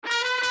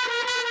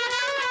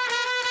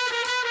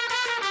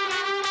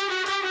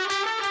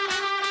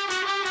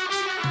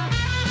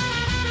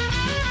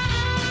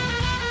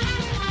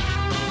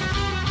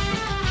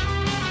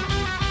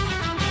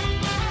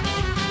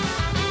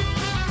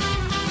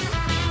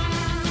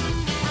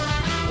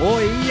Og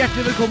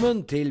hjertelig velkommen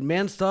til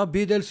Menstad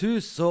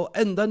Bydelshus og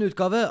enda en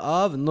utgave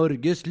av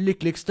Norges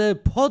lykkeligste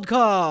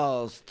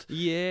podcast.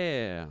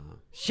 Yeah!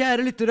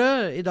 Kjære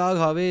lyttere, i dag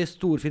har vi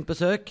storfint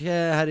besøk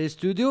her i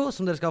studio,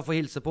 som dere skal få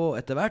hilse på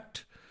etter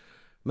hvert.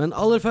 Men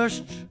aller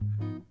først,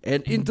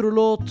 en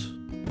introlåt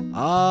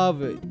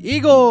av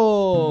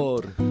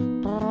Igor.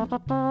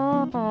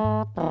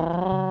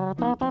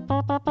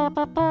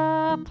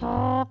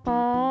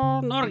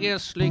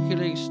 Norges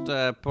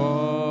lykkeligste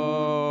podcast.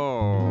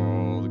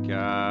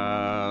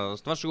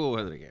 Vær så god,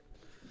 Henrik.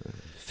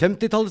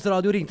 50-tallets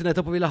radio ringte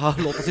nettopp og ville ha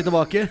låta si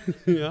tilbake.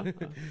 Ja.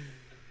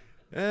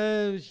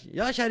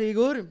 Ja, kjære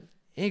Igor.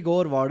 I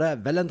går var det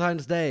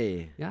Valentine's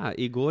Day. Ja,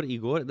 i går,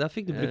 der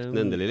fikk du brukt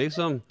den endelig,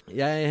 liksom.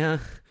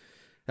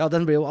 Ja,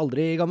 den ble jo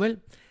aldri gammel.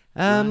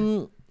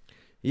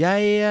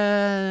 Jeg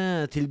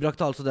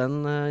tilbrakte altså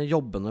den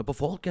jobbene på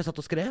folk. Jeg satt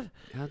og skrev.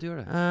 Ja, du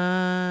gjør det.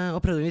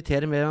 Og prøvde å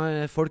invitere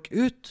mer folk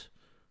ut.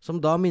 Som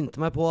da minte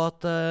meg på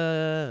at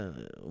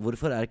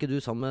hvorfor er ikke du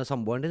sammen med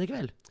samboeren din i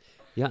kveld?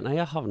 Ja, nei,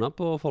 jeg havna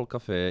på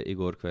Folkcafé i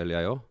går kveld,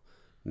 jeg også.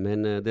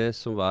 Men det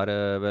som var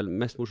vel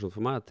mest morsomt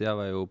for meg, at jeg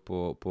var jo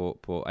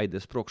på Eide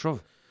språkshow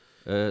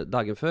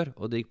dagen før,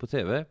 og det gikk på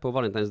TV på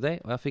Valentine's Day,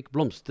 og jeg fikk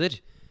blomster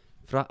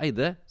fra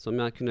Eide som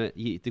jeg kunne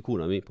gi til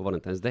kona mi på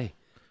Valentine's Day.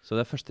 Så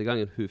det er første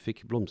gangen hun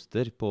fikk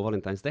blomster på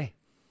Valentine's Day.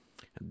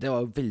 Det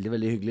var jo veldig,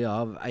 veldig hyggelig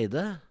av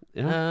Eide.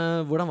 Ja.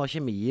 Hvordan var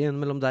kjemien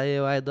mellom deg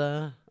og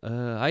Eide?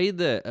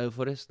 Eide,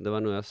 forresten, det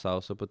var noe jeg sa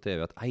også på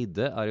TV, at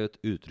Eide er jo et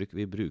uttrykk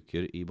vi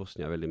bruker i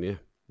Bosnia veldig mye.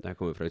 Det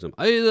kommer fra liksom,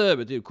 Eide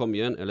betyr kom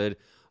igjen, eller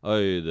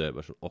Eide,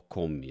 bare sånn, å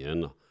kom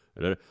igjen da.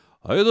 Eller,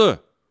 Eide,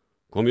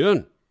 kom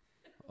igjen.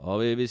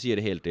 Og vi sier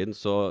det hele tiden,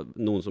 så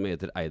noen som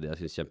heter Eide,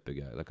 jeg synes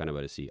kjempegøy. Da kan jeg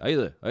bare si,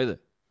 Eide, Eide,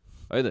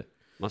 Eide,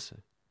 masse.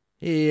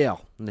 Ja,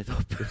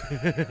 nettopp.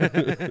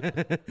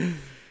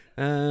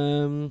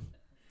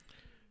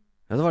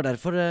 Ja, det var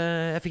derfor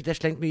jeg fikk det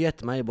slengt mye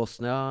etter meg i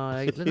Bosnia,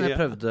 egentlig, når jeg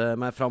prøvde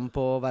meg fram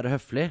på å være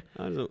høflig.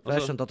 Ja, liksom, For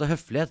jeg skjønte at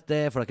høflighet, det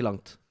får deg ikke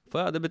langt.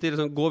 For ja, det betyr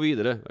sånn, gå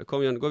videre.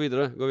 Kom igjen, gå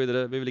videre,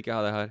 vi vil ikke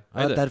ha deg her.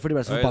 Ja, derfor de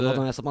ble så forbannet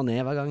når jeg satt meg ned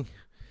hver gang.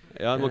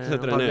 Ja, du må ikke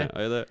sette deg ned,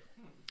 Eide.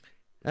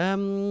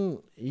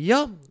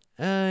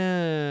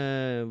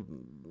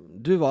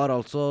 Du var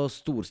altså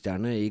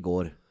storstjerne i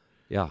går.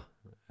 Ja.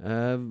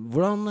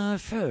 Hvordan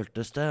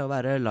føltes det å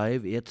være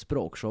live i et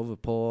språkshow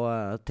på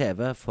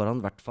TV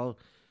foran i hvert fall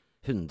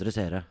 100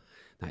 seere?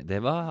 Nei,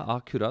 det var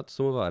akkurat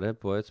som å være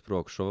på et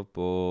språkshow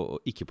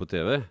ikke på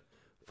TV,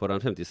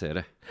 foran 50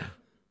 seere.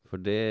 For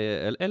det,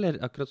 eller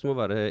akkurat som å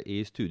være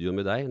i studio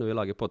med deg når vi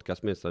lager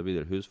podcast med Menstad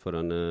Bydelshus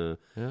foran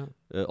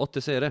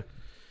 8 seere.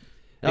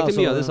 Egentlig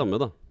mye av det samme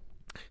da.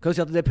 Kan du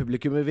si at det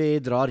publikummet vi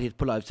drar hit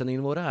på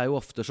livesendingene våre er jo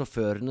ofte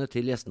sjåførene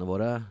til gjestene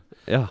våre.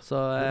 Ja. Så,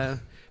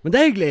 men det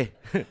er hyggelig.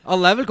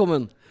 Alle er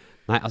velkommen.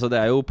 Nei, altså det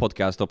er jo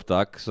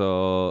podcast-opptak, så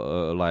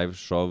live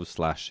show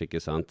 /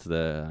 ikke sant? Det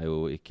er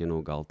jo ikke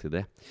noe galt i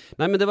det.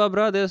 Nei, men det var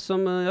bra det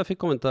som jeg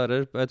fikk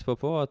kommentarer etterpå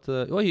på, at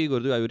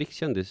Igor, du er jo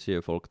rikskjendis,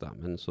 sier folk da.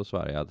 Men så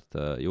svarer jeg at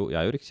jo, jeg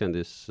er jo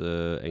rikskjendis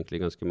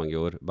egentlig ganske mange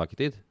år bak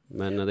i tid,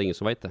 men det er ingen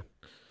som vet det.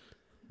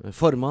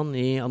 Formann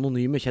i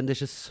Anonyme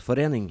Kjendisers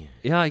Forening.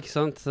 Ja, ikke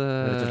sant?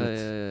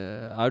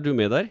 Er du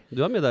med der?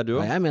 Du er med der, du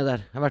også? Ja, jeg er med der.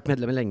 Jeg har vært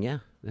medlem lenge.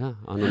 Ja,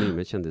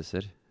 Anonyme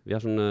Kjendiser. Vi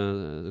har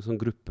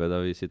sånn gruppe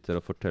der vi sitter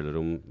og forteller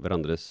om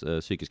hverandres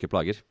psykiske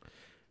plager.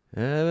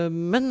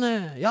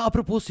 Ja,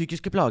 apropos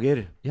psykiske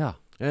plager. Ja.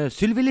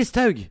 Sylvi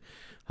Listhaug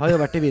har jo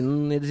vært i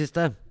vinden i det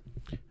siste.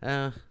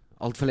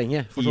 Alt for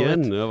lenge, for så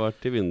Igjen, vidt. jeg har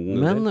vært i vinden.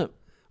 Men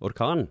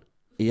orkan.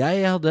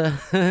 jeg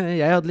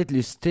hadde litt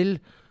lyst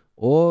til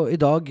å i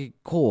dag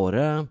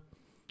kåre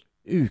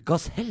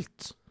ukas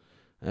helt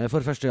for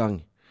første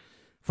gang.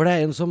 For det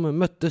er en som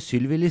møtte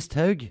Sylvi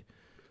Listhaug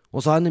og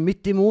sa henne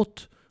midt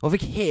imot, og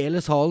fikk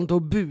hele salen til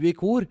å bue i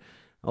kor.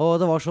 Og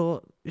det var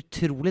så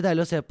utrolig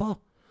deilig å se på.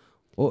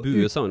 Og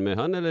Bue sammen med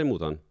han, eller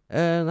mot han?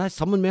 Nei,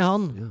 sammen med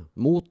han. Ja.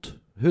 Mot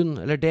hun,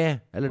 eller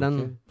det, eller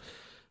den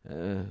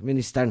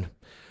ministeren.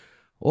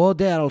 Og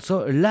det er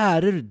altså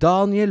lærer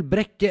Daniel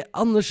Brekke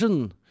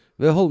Andersen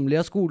ved Holmlia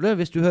skole,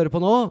 hvis du hører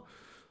på nå.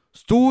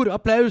 Stor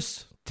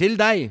applaus til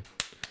deg!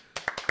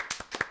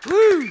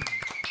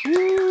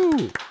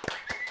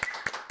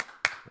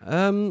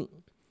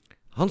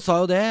 Han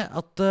sa jo det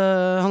at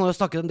han har jo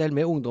snakket en del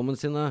med ungdommen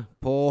sine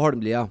på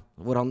Holmlia,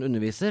 hvor han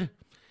underviser.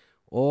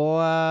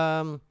 Og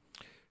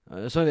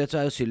som vi vet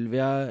så er jo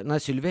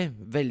Sylvi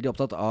veldig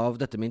opptatt av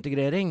dette med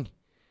integrering.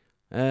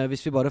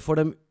 Hvis vi bare får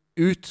dem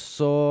ut,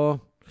 så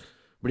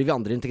blir vi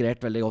andre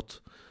integrert veldig godt.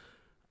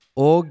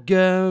 Og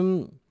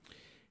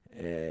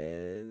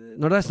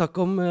når det er snakk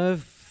om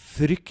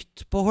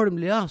frykt på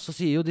Holmlia, så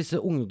sier jo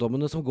disse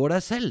ungdommene som går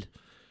der selv,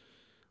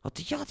 at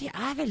ja, de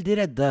er veldig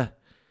redde.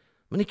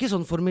 Men ikke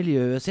sånn for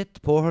miljøet sitt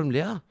på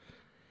Holmlia.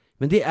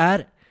 Men de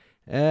er,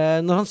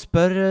 når han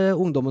spør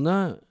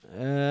ungdommene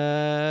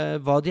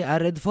hva de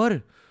er redd for,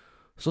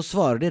 så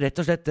svarer de rett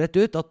og slett rett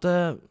ut at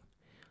jeg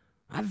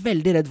er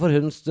veldig redd for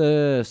hun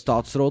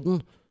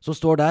statsråden som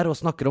står der og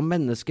snakker om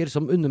mennesker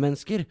som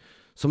undermennesker,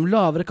 som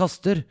lavere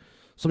kaster,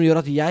 som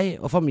gjør at jeg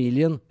og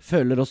familien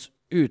føler oss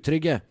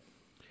utrygge.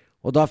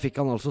 Og da fikk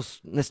han altså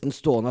nesten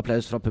stående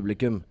applaus fra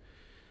publikum.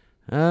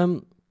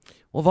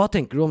 Og hva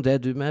tenker du om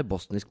det, du med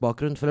bosnisk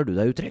bakgrunn? Føler du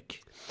deg utrygg?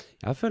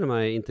 Jeg føler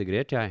meg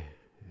integrert, jeg.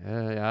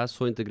 Jeg er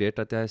så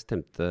integrert at jeg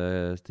stemte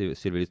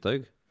Sylvi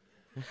Listhaug.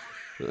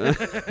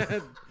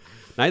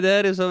 Nei, det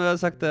er som jeg har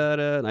sagt,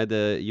 nei,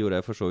 det gjorde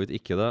jeg for så vidt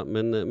ikke da,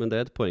 men det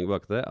er et poeng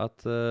bak det,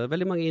 at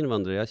veldig mange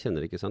innvandrere jeg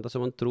kjenner, ikke sant? Altså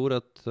man tror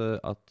at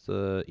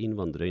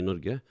innvandrere i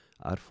Norge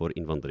er for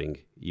innvandring,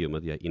 i og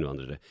med at de er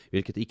innvandrere,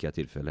 hvilket ikke er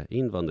tilfelle.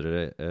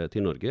 Innvandrere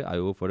til Norge er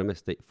jo for det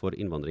meste for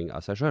innvandring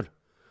av seg selv,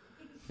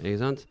 ikke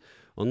sant?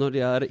 Og når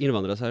de er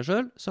innvandrere av seg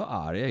selv, så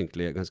er de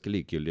egentlig ganske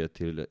likegyldige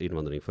til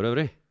innvandring for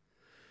øvrig.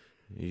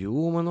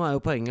 Jo, men nå er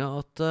jo poenget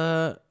at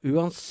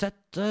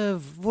uansett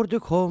hvor du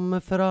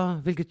kommer fra,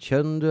 hvilket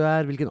kjønn du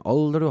er, hvilken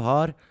alder du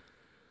har,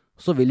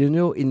 så vil hun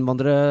jo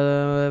innvandre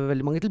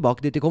veldig mange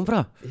tilbake dit de kom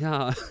fra.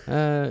 Ja.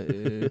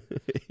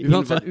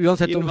 Uansett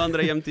om...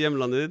 Innvandre hjem til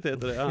hjemlandet ditt,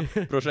 heter det,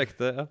 ja.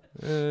 Prosjektet, ja.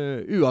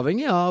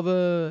 Uavhengig av,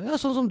 ja,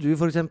 sånn som du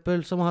for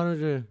eksempel, som har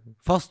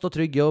fast og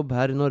trygg jobb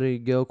her i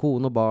Norge, og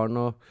kone og barn,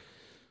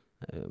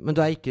 men du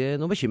er ikke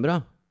noe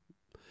bekymret?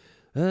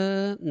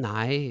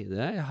 Nei,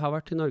 jeg har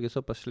vært i Norge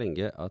såpass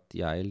lenge at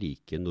jeg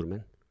liker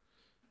nordmenn.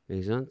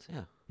 Ikke sant?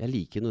 Ja. Jeg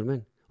liker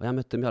nordmenn. Og jeg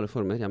møtte dem i alle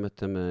former. Jeg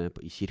møtte dem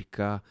i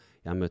kirka,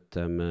 jeg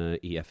møtte dem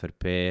i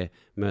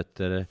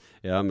FRP-møter,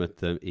 jeg har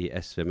møtt dem i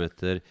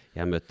SV-møter, jeg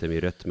har møtt dem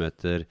i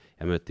Rødt-møter,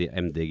 jeg har møtt dem i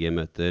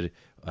MDG-møter,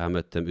 og jeg har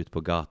møtt dem ute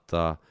på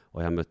gata, og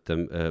jeg har møtt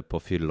dem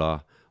på fylla,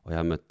 og jeg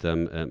har møtt dem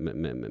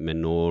med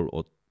nål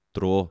og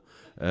tråd.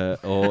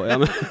 Og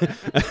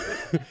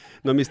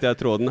nå mistet jeg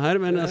tråden her,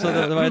 men altså,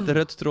 det var et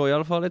rødt tråd i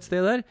alle fall et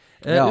sted der.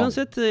 Ja.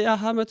 Uansett, jeg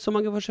har møtt så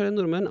mange forskjellige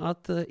nordmenn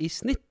at i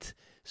snitt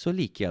så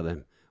liker jeg dem.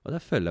 Og da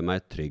føler jeg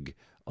meg trygg.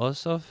 Og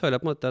så føler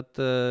jeg på en måte at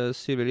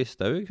Sylvi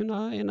Listhaug, hun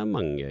er en av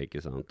mange,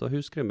 ikke sant? Og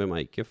hun skremmer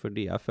meg ikke,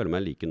 fordi jeg føler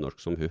meg like norsk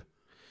som hun.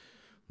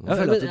 Jeg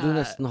føler at du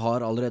nesten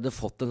har allerede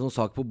fått en sånn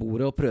sak på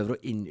bordet og prøver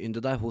å innynde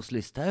deg hos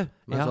Listhaug.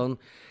 Men sånn,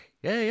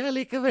 jeg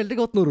liker veldig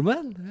godt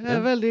nordmenn. Jeg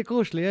er veldig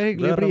koselige,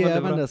 hyggelige,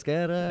 blide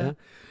mennesker.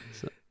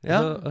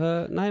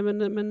 Nei,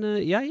 men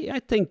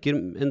jeg tenker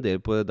en del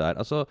på det der.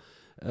 Altså,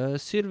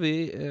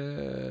 Sylvi,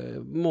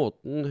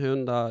 måten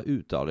hun da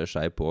uttaler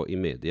seg på i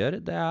medier,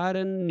 det er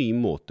en ny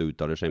måte å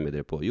uttale seg i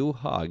medier på. Jo,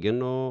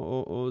 Hagen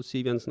og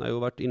Siv Jensen har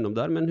jo vært innom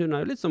der, men hun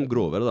er jo litt sånn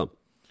grovere da.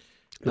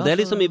 Men det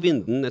er liksom i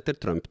vinden etter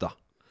Trump da.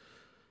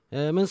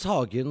 Mens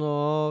Hagen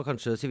og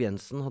kanskje Siv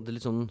Jensen hadde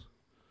litt sånn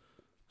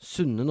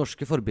sunne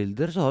norske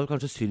forbilder, så har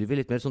kanskje Sylvi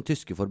litt mer sånn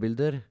tyske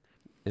forbilder.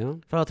 Ja.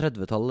 Fra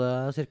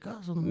 30-tallet cirka.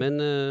 Sånn. Men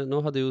nå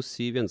hadde jo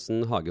Siv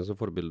Jensen Hagen som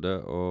forbilde,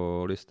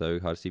 og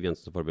Listhaug har Siv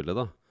Jensen som forbilde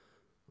da.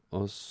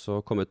 Og så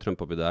kommer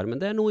Trump oppi der. Men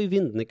det er noe i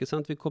vinden, ikke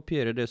sant? Vi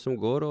kopierer det som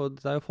går, og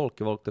det er jo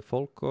folkevalgte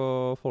folk,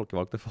 og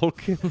folkevalgte folk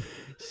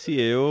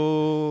sier jo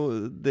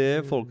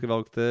det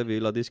folkevalgte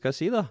vil at de skal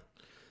si da.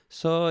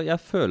 Så jeg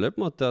føler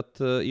på en måte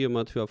at i og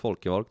med at hun er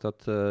folkevalgt,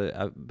 at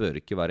jeg bør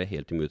ikke være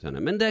helt imot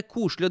henne. Men det er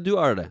koselig at du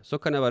er det. Så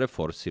kan jeg være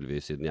for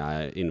Sylvi, siden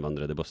jeg er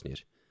innvandrede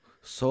bosnier.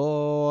 Så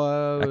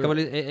jeg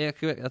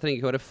trenger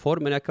ikke være for,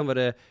 men jeg kan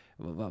være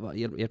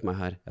hjelp meg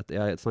her.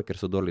 Jeg snakker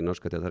så dårlig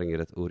norsk at jeg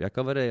trenger et ord. Jeg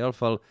kan være i alle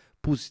fall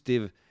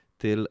positiv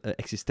til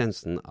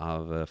eksistensen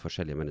av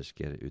forskjellige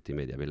mennesker ute i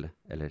mediebildet,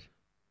 eller?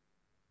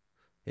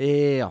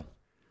 Ja,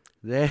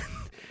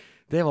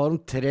 det var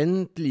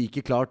omtrent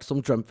like klart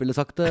som Trump ville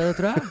sagt det,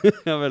 tror jeg.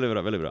 Ja, veldig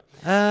bra, veldig bra.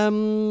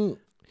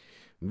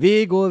 Vi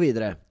går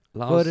videre.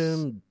 For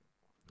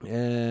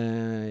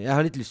jeg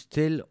har litt lyst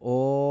til å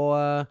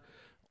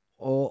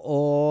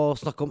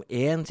snakke om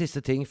en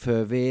siste ting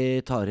før vi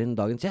tar inn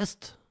dagens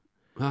gjest.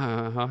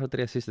 Jeg har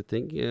 3 siste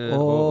ting,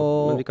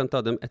 men vi kan ta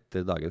dem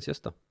etter dagens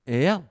gjest da.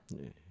 Ja,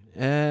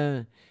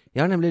 jeg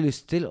har nemlig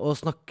lyst til å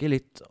snakke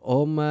litt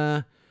om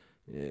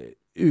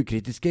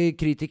ukritiske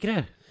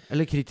kritikere.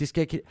 Eller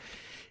kritiske jeg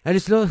har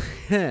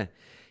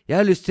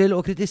lyst til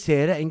å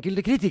kritisere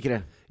enkelte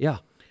kritikere. Ja,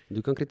 du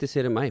kan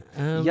kritisere meg.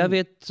 Jeg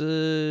vet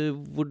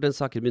hvor den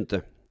saken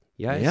begynte.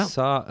 Jeg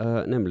sa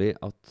nemlig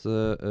at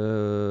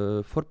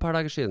for et par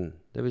dager siden,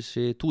 det vil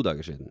si 2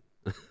 dager siden,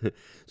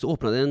 så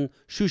åpnet det en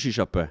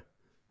sushi-sjappe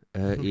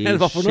i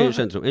Skien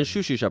sentrum. En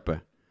sushi-sjappe.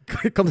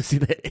 Kan du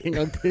si det en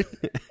gang til?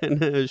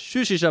 En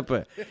sushi-sjappe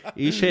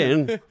i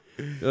Skien.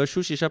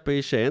 Sushi-sjappe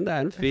i Skien, det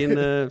er en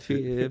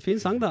fin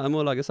sang da. Jeg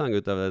må lage sang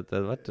ut av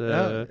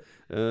det.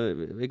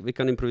 Vi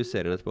kan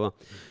improvisere det etterpå.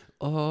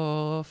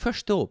 Og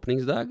første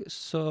åpningsdag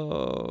så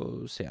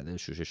ser jeg det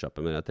en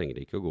sushi-sjappe, men jeg trenger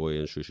ikke å gå i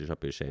en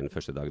sushi-sjappe i Skien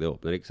første dag det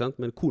åpner, ikke sant?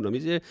 Men kona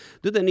mi sier,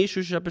 den nye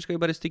sushi-sjappe skal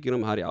vi bare stikke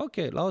innom her. Ja,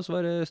 ok, la oss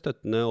være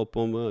støttende opp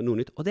om noe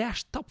nytt. Og det er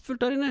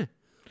stappfullt der inne!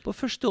 På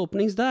første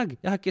åpningsdag.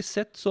 Jeg har ikke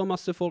sett så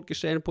masse folk i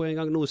Skien på en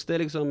gang noe sted,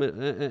 liksom,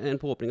 en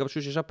på åpning av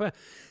sushi-sjappe.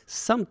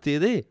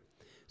 Samtidig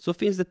så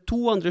finnes det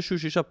 2 andre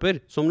sushi-sjapper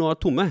som nå er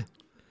tomme.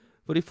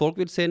 Fordi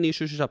folk vil se en ny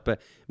sushi-sjappe.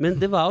 Men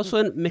det var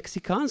også en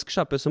meksikansk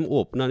sjappe som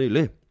åpnet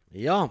nylig.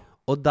 Ja.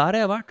 Og der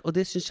har jeg vært, og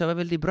det synes jeg var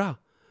veldig bra.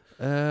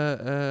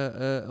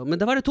 Men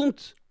da var det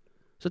tomt.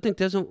 Så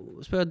tenkte jeg,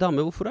 spør jeg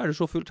dame, hvorfor er det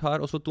så fullt her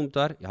og så tomt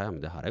der? Ja,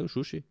 men det her er jo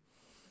sushi.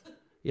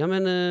 Ja,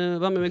 men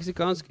hva med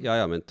meksikansk?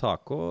 Ja, men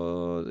taco,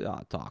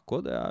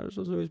 det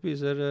sånn som vi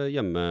spiser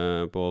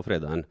hjemme på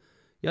fredagen.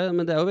 Ja,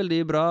 men det jo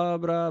veldig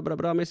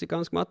bra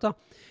meksikansk mat da.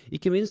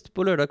 Ikke minst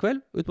på lørdag kveld,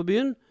 ute på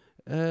byen.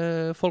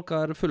 Folk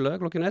fulle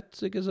klokken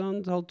 1, ikke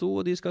sant, 1:30,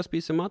 og de skal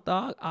spise mat.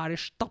 Da det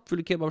stappfull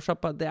i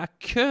kebabsjappa. Det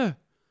kø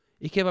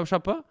i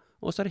kebabsjappa,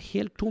 og så det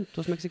helt tomt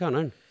hos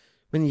meksikaneren.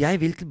 Men jeg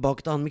vil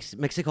tilbake til han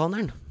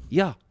meksikaneren.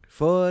 Ja.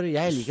 For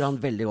jeg liker han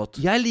veldig godt.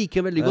 Jeg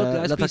liker veldig godt.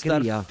 Jeg La spiste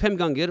der Taqueria. 5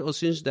 ganger og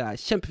synes det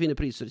kjempefine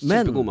priser.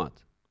 Men- Kjempegod mat.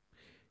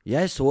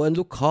 Jeg så en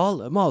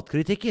lokal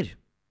matkritiker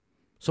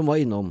som var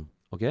innom.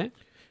 Ok?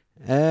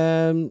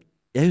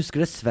 Jeg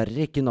husker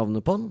dessverre ikke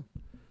navnet på han.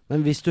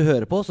 Men hvis du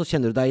hører på, så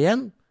kjenner du deg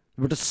igjen.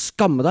 Du burde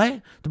skamme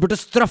deg. Du burde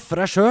straffe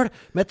deg selv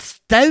med et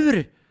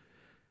staur.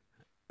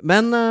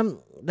 Men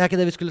det ikke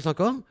det vi skulle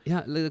snakke om.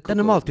 Ja,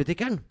 Denne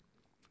matkritikeren,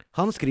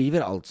 han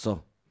skriver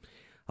altså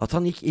at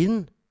han gikk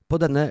inn på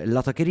denne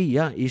La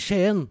Taqueria i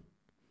Skien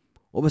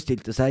og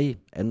bestilte seg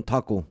en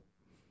taco.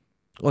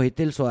 Og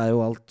hittil så jo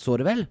alt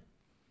såre vel.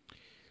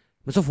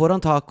 Men så får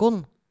han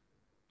tacoen,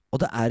 og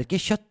det ikke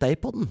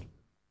kjøttdeig på den.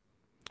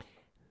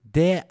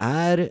 Det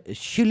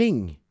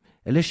kylling,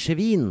 eller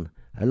svin,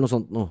 eller noe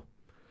sånt noe.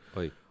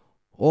 Oi.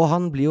 Og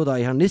han blir jo da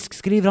i harnisk,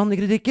 skriver han i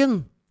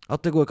kritikken,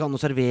 at det går ikke an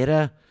å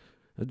servere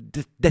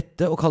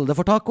dette og kalle det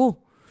for taco.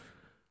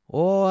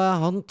 Og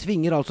han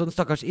tvinger altså den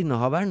stakkars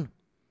innehaveren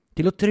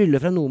til å trylle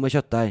frem noe med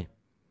kjøttdeig.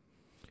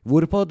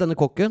 Hvorpå denne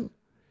kokken,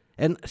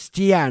 en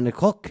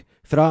stjernekokk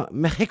fra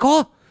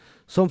Mexico,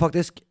 som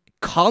faktisk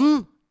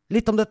kan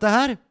litt om dette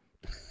her,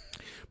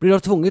 blir da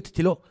tvunget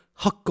til å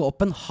hakke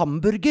opp en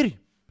hamburger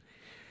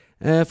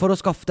for å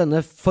skaffe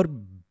denne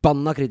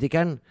forbanna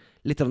kritikeren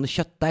litt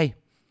kjøttdeig.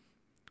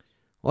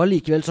 Og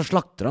likevel så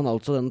slakter han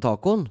altså denne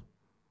tacoen,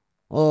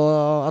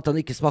 og at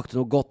den ikke smakte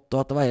noe godt, og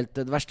at det var helt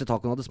det verste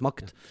tacoen hadde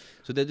smakt.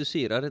 Så det du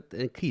sier at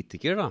en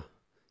kritiker da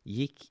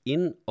gikk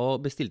inn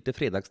og bestilte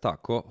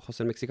fredagstaco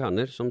hos en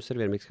meksikaner som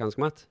serverer meksikansk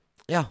mat?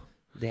 Ja.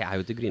 Det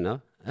jo til å grine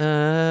av.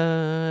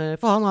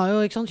 For han har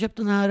jo ikke sant,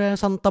 kjøpt den her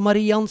Santa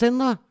Mariaen sin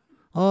da,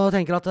 og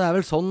tenker at det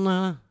vel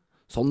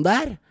sånn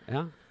det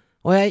Ja.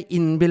 Og jeg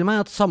innbiller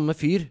meg at samme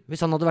fyr,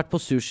 hvis han hadde vært på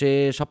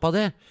sushi-sjappa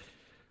det,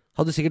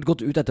 hadde sikkert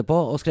gått ut etterpå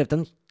og skrevet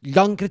en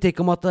lang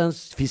kritikk om at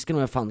fisken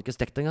var faen ikke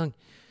stekt engang.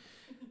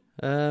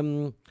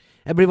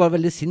 Jeg blir bare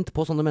veldig sint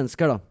på sånne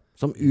mennesker da,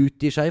 som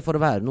utgir seg for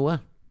å være noe.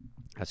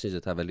 Jeg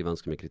synes det veldig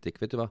vanskelig med kritikk.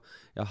 Vet du hva?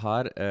 Jeg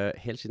har,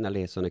 helt siden jeg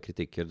leser sånne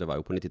kritikker, det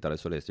var jo på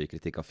 90-tallet, så leste jeg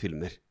kritikk av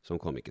filmer som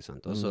kom, ikke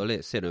sant? Og så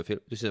ser du en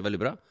film, du synes det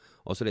veldig bra,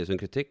 og så leser du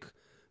en kritikk,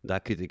 der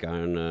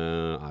kritikeren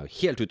jo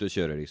helt ute å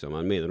kjøre, liksom.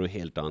 Han mener noe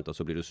helt annet, og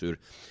så blir du sur.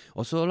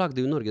 Og så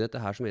lagde jo Norge dette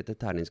her som heter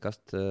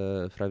terningskast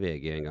fra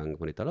VG en gang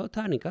på 90-tallet, og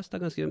terningskast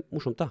ganske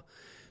morsomt da.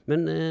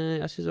 Men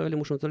jeg synes det var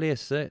veldig morsomt å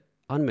lese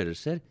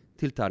anmeldelser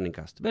til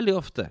terningkast. Veldig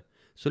ofte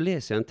så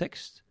leser jeg en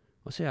tekst,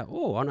 og sier jeg,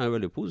 han jo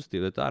veldig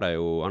positiv, dette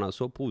jo, han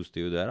så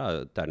positiv, det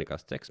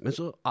terningkast 6. Men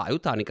så jo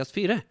terningkast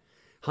 4.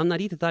 Han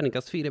gitt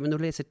terningkast 4, men når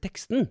du leser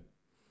teksten,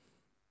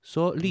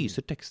 så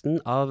lyser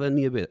teksten av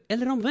mye bedre.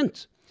 Eller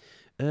omvendt.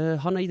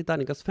 Han gitt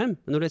terningkast 5,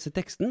 men når du leser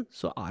teksten,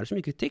 så det så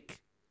mye kritikk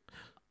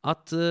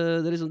at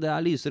det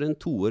lyser en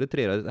 2 eller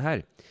 3 av dette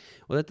her.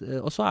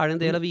 Og så det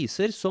en del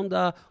aviser som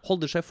da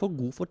holder seg for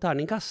god for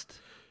terningkast.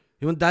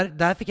 Jo, men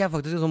der fikk jeg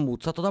faktisk sånn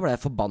motsatt, og da ble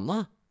jeg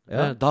forbanna.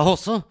 Ja. Da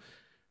også.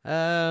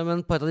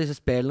 Men på et av disse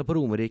spillene på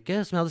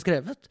Romerike som jeg hadde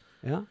skrevet,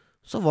 Ja.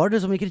 så var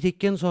det som i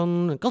kritikken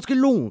sånn ganske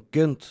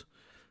lunkent.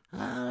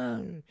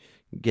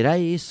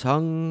 Grei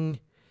sang,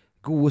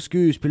 gode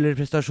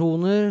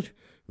skuespillerprestasjoner,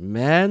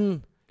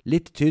 men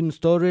litt tynn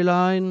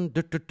storyline,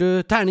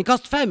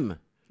 terningkast 5!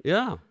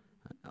 Ja.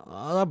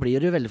 Da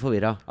blir du veldig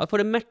forvirret. For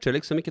det matcher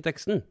liksom ikke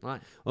teksten. Nei.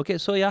 Ok,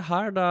 så jeg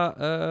har da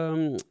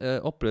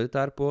opplevd det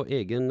der på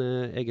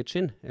eget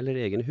skinn, eller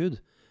egen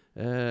hud,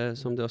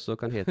 som det også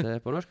kan hete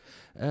på norsk.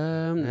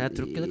 Jeg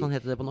tror ikke det kan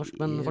hete det på norsk,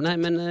 men fortsett. Nei,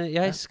 men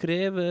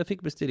jeg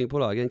fikk bestilling på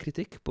å lage en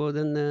kritikk på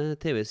den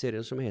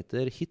TV-serien som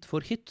heter Hit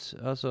for Hit.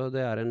 Altså,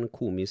 det en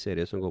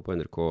komiserie som går på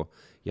NRK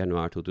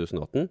januar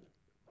 2018.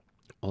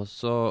 Og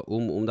så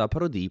om det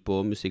parodi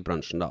på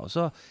musikkbransjen da. Og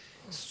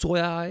så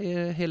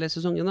jeg hele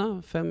sesongen da,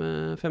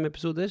 5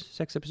 episoder,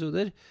 6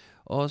 episoder,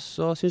 og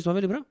så synes det var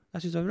veldig bra.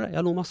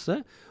 Jeg lo masse,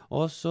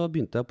 og så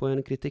begynte jeg på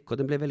en kritikk, og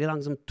den ble veldig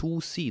lang, som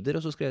 2 sider,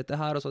 og så skrev jeg det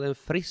her, og så hadde jeg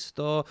en frist,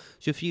 og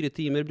 24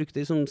 timer, brukte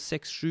det som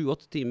 6, 7,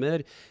 8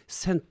 timer,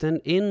 sendte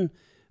den inn,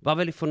 var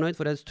veldig fornøyd,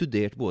 for jeg hadde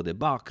studert både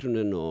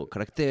bakgrunnen, og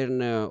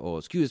karakterene,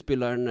 og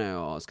skuespillerne,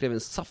 og skrev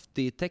en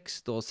saftig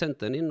tekst, og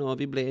sendte den inn, og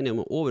vi ble enige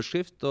om en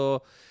overskrift,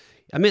 og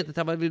jeg mente at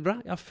det var veldig bra.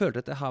 Jeg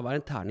følte at det her var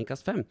en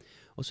terningkast 5.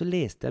 Og så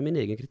leste jeg min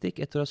egen kritikk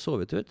etter å ha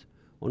sovet ut.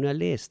 Og når jeg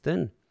leste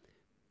den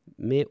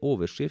med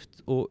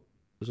overskrift og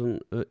sånn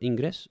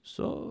ingress,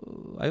 så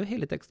jo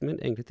hele teksten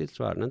min egentlig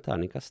tilsvarende en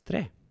terningkast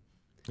 3.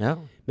 Ja.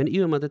 Men i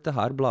og med at dette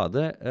her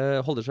bladet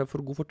holder seg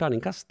for god for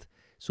terningkast,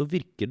 så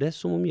virker det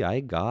som om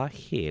jeg ga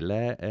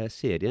hele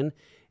serien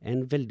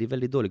en veldig,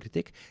 veldig dårlig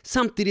kritikk.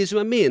 Samtidig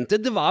som jeg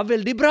mente det var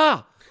veldig bra!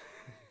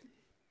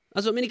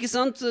 Altså, men ikke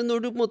sant,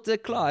 når du på en måte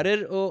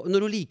klarer når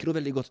du liker noe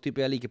veldig godt,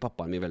 type jeg liker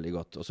pappaen min veldig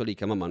godt, og så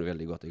liker jeg mammaen min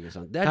veldig godt, ikke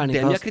sant? Det er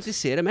dem jeg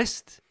kritiserer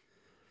mest.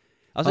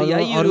 Altså,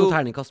 har du noe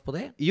terningkast på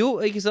det? Jo,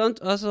 ikke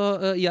sant?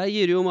 Altså, jeg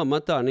gir jo mamma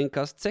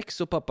terningkast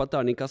 6 og pappa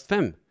terningkast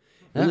 5.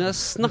 Men når jeg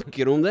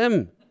snakker om dem,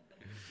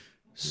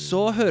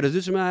 så høres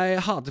det ut som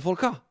jeg hater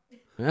folka.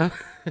 Ja.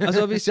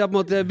 Altså, hvis jeg på en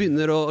måte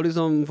begynner å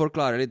liksom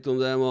forklare litt om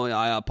dem, og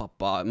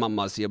pappa,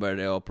 mamma sier bare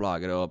det, og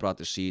plager og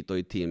prater skit,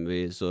 og i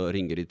timevis, og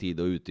ringer i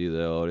tide og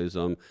utide, og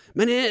liksom.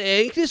 Men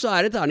egentlig så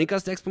er det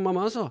terningkast 6 på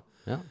mamma, altså.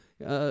 Ja.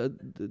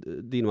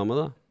 Din mamma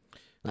da?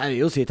 Nei, jeg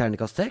vil jo si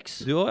terningkast 6.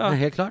 Du også, ja.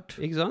 Helt klart.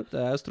 Ikke sant?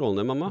 Det er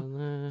strålende, mamma.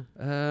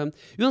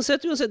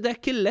 Uansett, det er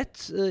ikke lett.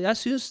 Jeg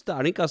synes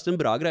terningkast er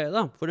en bra greie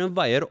da, for den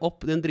veier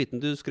opp den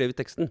dritten du skrev i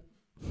teksten.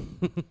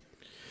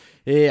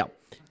 Ja.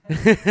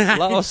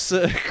 La oss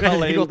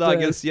kalle inn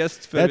dagens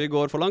gjest før vi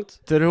går for langt.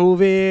 Tror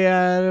vi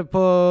er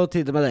på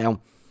tide med det, ja.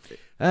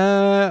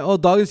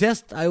 Og dagens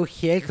gjest er jo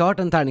helt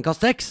klart en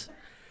terningkast 6.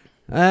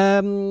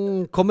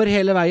 Kommer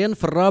hele veien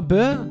fra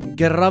Bø,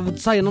 gravd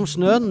seg gjennom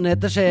snøen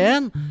ned til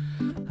Skien.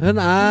 Hun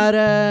er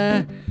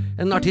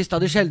en artist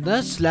av de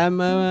sjeldne.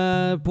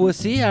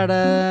 Slam-poesi er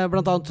det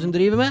blant annet hun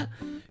driver med.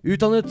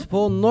 Utdannet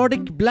på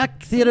Nordic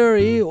Black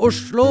Theatre i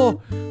Oslo,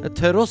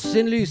 tross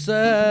sin lyse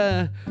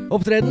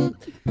opptreden.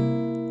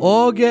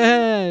 Og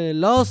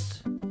la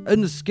oss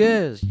ønske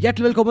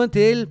hjertelig velkommen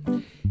til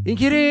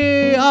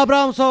Inkiri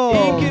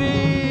Abrahamsson.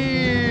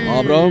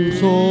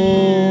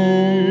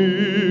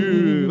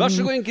 Vær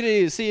så god, Inkiri,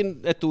 si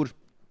et ord.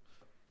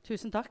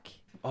 Tusen takk.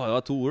 Det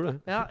var 2 ord det.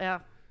 Ja.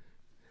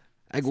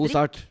 En god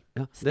start.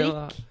 Ja,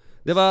 Strikk.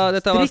 Dette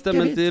var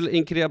stemmen til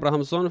Inkiri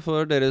Abrahamsson.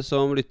 For dere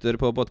som lytter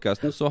på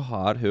podcasten, så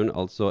har hun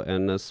altså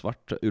en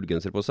svart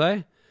ullgenser på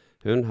seg.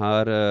 Hun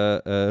har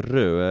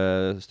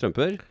røde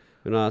strømper.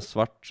 Hun har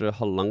svart,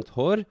 halvlangt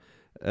hår.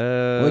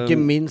 Og ikke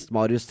minst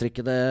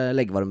Marius-strikkede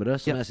leggvarmere,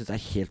 som jeg synes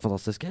er helt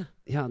fantastiske.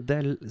 Ja, det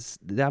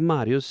er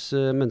Marius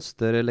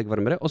mønster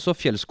leggvarmere. Og så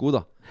fjellsko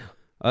da.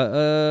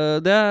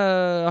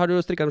 Har du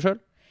strikket dem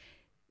selv?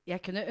 Jeg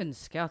kunne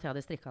ønske at jeg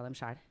hadde strikket dem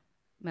selv.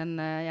 Men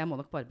jeg må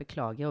nok bare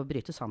beklage og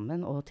bryte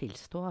sammen og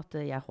tilstå at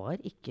jeg har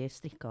ikke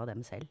strikket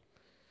dem selv.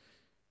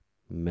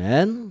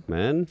 Men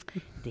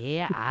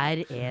det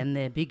er en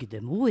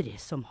bygdemor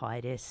som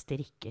har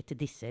strikket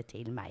disse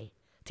til meg.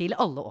 Til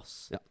alle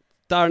oss. Ja.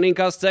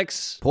 Terningkast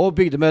 6 på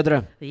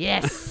bygdemødre.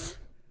 Yes!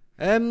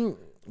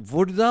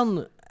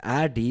 Hvordan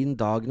er din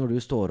dag når du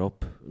står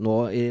opp nå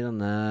i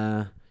denne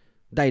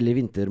deilige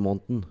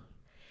vintermåneden?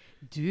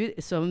 Du,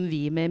 som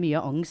vi med mye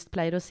angst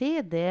pleier å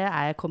si,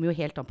 kommer jo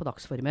helt an på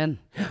dagsformen.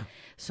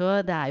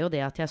 Så det er jo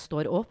det at jeg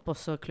står opp, og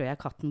så klør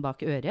jeg katten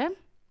bak øret.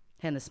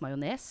 Hennes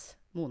majones,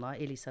 Mona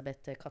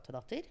Elisabeth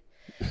kattedatter.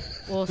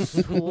 Og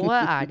så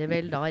er det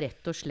vel da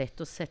rett og slett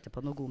å sette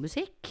på noe god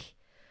musikk.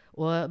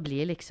 Og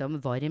bli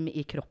liksom varm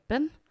i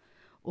kroppen.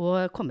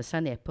 Og komme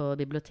seg ned på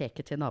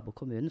biblioteket til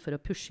nabokommunen for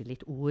å pushe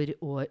litt ord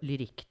og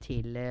lyrikk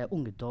til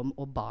ungdom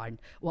og barn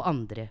og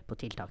andre på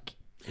tiltak.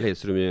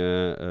 Leser du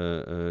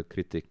mye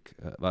kritikk?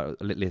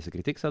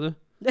 Lesekritikk, sa du?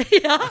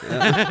 Ja.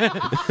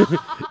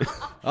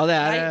 Ja, det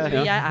er...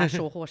 Nei, jeg er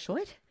så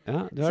hårsår.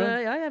 Ja, du har det? Så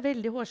jeg er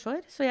veldig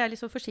hårsår, så jeg er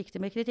litt så forsiktig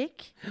med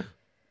kritikk.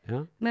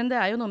 Ja. Men det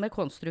er jo noe med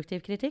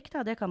konstruktiv kritikk,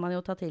 da. Det kan man jo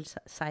ta til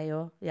seg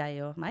og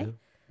jeg og meg.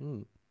 Ja.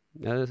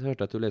 Jeg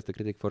hørte at du leste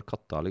kritikk for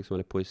katta, liksom,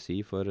 eller poesi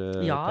for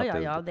katter.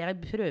 Ja. Jeg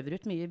prøver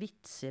ut mye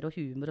vitser og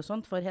humor og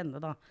sånt for henne,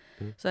 da.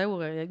 Så det er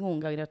jo noen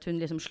ganger at hun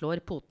liksom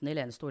slår poten i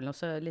lenestolen, og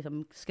så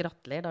liksom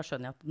skrattler. Da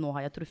skjønner jeg at nå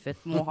har jeg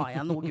truffet, nå har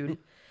jeg noe gull.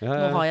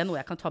 Nå har jeg noe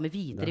jeg kan ta med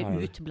videre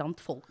ut blant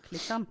folk,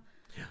 liksom.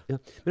 Ja.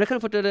 Men jeg kan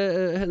fortelle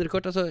Henrik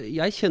kort, altså,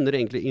 jeg kjenner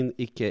egentlig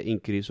ikke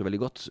Inkiri så veldig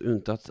godt,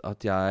 unntatt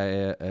at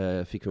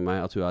jeg fikk med meg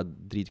at hun er en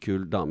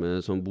dritkul dame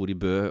som bor i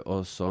Bø,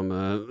 og som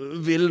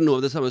vil noe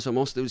av det samme som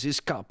oss, det vil si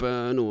skape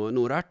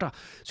noe rart da.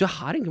 Så jeg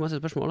har egentlig masse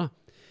spørsmål da.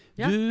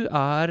 Ja. Du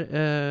er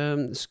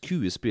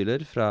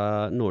skuespiller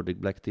fra Nordic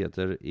Black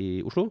Theatre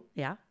i Oslo.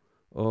 Ja.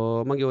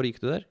 Og mange år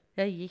gikk du der?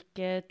 Jeg gikk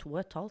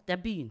 2,5.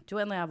 Jeg begynte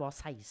jo når jeg var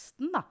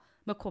 16 da,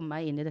 med å komme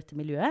meg inn i dette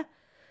miljøet.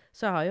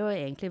 Så jeg har jo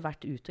egentlig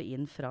vært ut og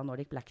inn fra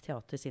Nordic Black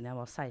Theatre siden jeg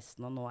var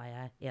 16, og nå er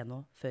jeg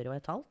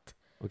 41,5.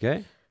 Ok.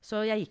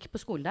 Så jeg gikk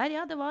på skolen der,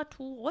 ja, det var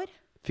 2 år.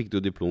 Fikk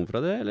du diplom fra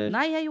det, eller?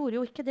 Nei, jeg gjorde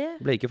jo ikke det.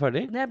 Ble ikke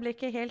ferdig?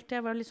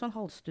 Jeg var litt sånn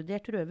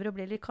halvstudert røver og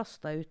ble litt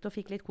kastet ut og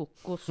fikk litt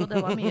kokos, og det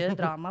var mye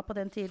drama på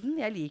den tiden.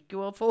 Jeg liker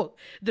jo å få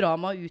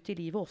drama ut i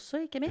livet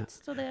også, ikke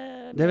minst. Så det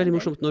er veldig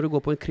morsomt når du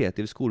går på en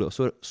kreativ skole, og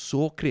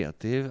så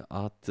kreativ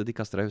at de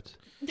kaster deg ut.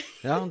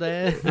 Ja,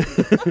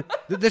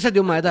 det skjedde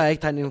jo meg da jeg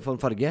gikk tegning for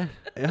en farge.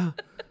 Ja.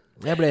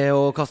 Jeg ble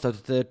jo kastet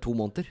ut etter 2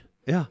 måneder.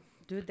 Ja.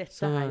 Du, dette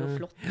er jo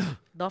flott.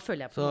 Da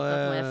føler jeg på at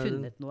nå har jeg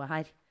funnet noe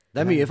her. Det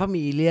er mye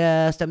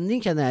familiestemning,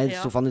 kjenner jeg i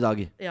sofaen i dag.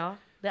 Ja,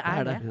 det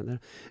er det. Ja, det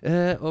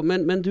er.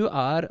 Men du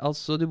er,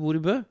 altså, du bor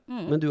i Bø,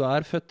 men du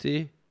er født i?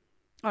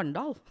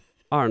 Arendal.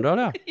 Arendal,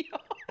 ja. Ja.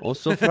 Og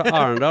så fra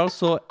Arendal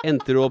så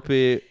endte du opp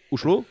i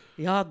Oslo?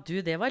 Ja, du,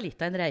 det var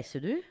litt av en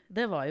reise, du.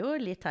 Det var jo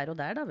litt her og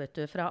der da, vet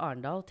du. Fra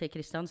Arendal til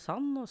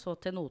Kristiansand, og så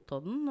til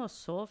Notodden, og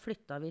så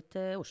flyttet vi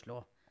til Oslo.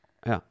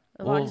 Ja.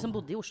 Jeg var liksom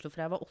bodde i Oslo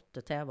fra jeg var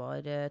 8 til jeg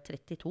var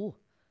 32.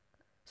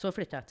 Så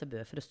flyttet jeg til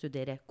Bø for å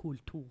studere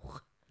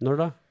kultur. Når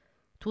da?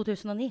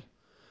 2009.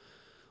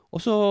 Og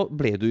så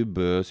ble du i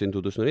Bø siden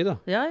 2009 da?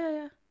 Ja.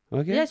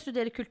 Ok. Jeg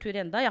studerer kultur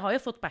enda. Jeg har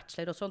jo fått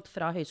bachelor og sånt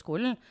fra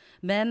høyskolen,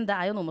 men det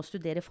er jo noe med å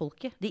studere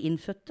folket, de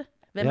innfødte.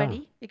 Hvem Ja. er de,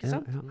 ikke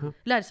sant? Ja.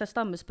 Lære seg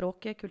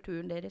stammespråket,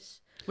 kulturen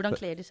deres. Hvordan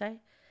kler de seg?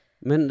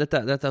 Men dette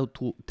er jo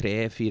 2,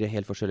 3, 4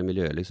 helt forskjellige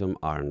miljøer, liksom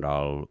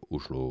Arendal,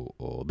 Oslo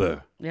og Bø.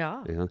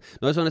 Ja. Ikke sant?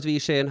 Nå er det sånn at vi i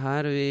Skien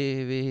her,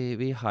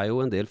 vi har jo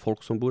en del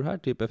folk som bor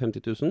her, type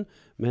 50 000,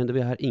 men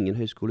vi har ingen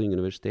høyskole,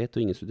 ingen universitet,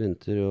 og ingen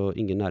studenter, og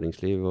ingen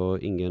næringsliv, og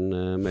ingen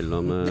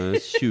mellom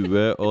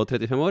 20 og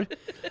 35 år.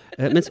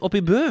 Mens oppe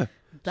i Bø,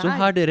 så Der.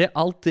 har dere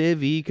alt det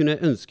vi kunne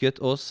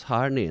ønsket oss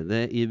her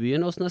nede i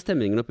byen. Hvordan er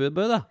stemningen oppe i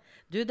Bø da?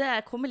 Du,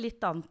 det kommer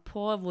litt an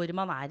på hvor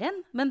man er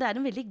hen, men det er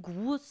en veldig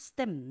god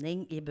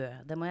stemning i Bø,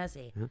 det må jeg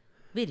si.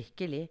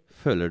 Virkelig.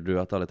 Føler du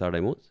at alle tar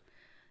deg imot?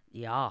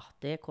 Ja,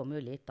 det kommer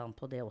jo litt an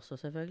på det også,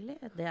 selvfølgelig.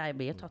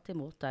 Blir tatt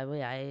imot der hvor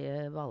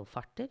jeg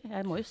valfarter.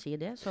 Jeg må jo si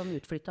det, som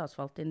utflyttet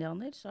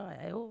asfaltindianer, så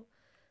er jeg jo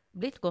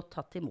blitt godt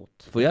tatt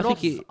imot. For jeg Tross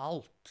fikk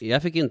alt.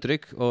 Jeg fikk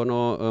inntrykk, og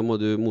nå må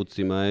du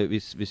motsi meg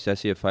hvis jeg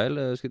sier feil,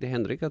 skal til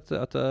Henrik, at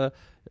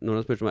når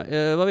han spurte meg,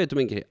 hva vet du om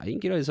Ingrid?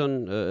 Ingrid er litt sånn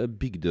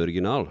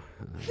bygdeoriginal.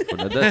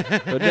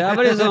 For det er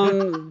bare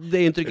sånn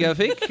det inntrykket jeg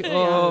fikk,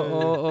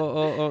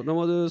 og nå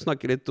må du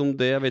snakke litt om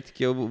det, jeg vet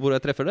ikke hvor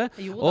jeg treffer det.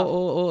 Jo da.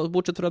 Og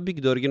bortsett fra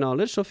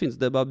bygdeoriginaler, så finnes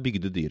det bare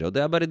bygdedyr, og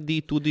det er bare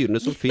de 2 dyrene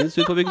som finnes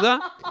ute på bygda.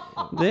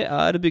 Det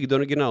er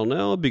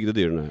bygdeoriginalene og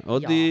bygdedyrene.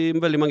 Og Ja.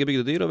 veldig mange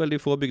bygdedyr og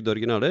veldig få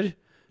bygdeoriginaler.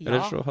 Ja.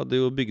 Ellers så hadde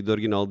jo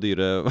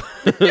bygdeoriginaldyret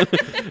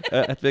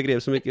et begrep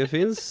som ikke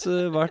finnes,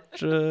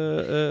 vært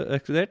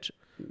ekskludert.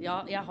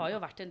 Ja, jeg har jo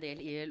vært en del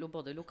i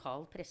både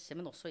lokal presse,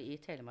 men også i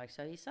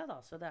Telemarksavisa,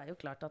 da. Så det er jo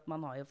klart at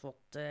man har jo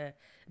fått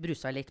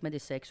brusa litt med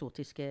disse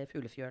eksotiske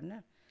fuglefjørene.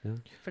 Ja.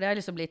 For det har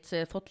liksom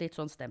fått litt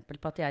sånn stempel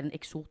på at det er en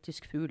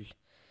eksotisk fugl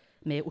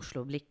med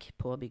Oslo-blikk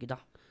på bygda.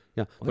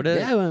 Ja, for Det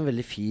er jo en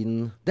veldig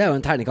fin... Det er jo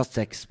en terningkast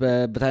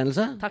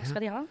 6-betegnelse. Takk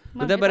skal de ha.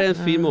 men det er bare en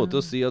fin måte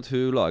å si at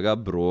hun laget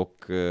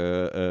bråk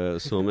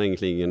som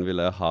egentlig ingen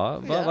ville ha.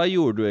 Hva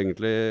gjorde du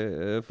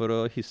egentlig for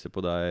å hisse på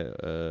deg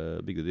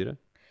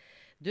bygdedyret?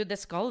 Du, det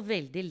skal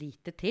veldig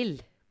lite til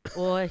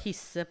å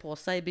hisse på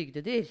seg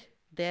bygdedyr.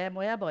 Det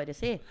må jeg bare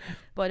si.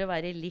 Bare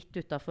være litt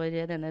utenfor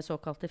denne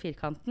såkalte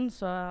firkanten,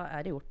 så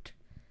er det gjort.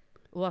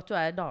 Og at du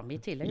er dame i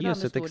tillegg. Gi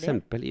oss et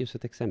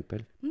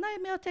eksempel. Nei,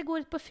 men at jeg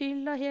går på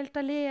fylla helt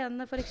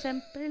alene, for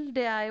eksempel.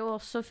 Det er jo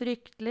også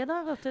fryktelig,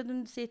 da. At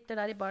hun sitter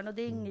der i baren og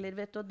dingler,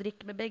 vet du, og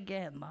drikker med begge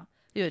hendene.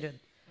 Gjør hun.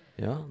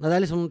 Ja, det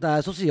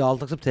er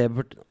sosialt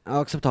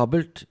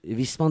akseptabelt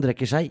hvis man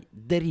drikker seg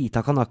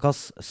drita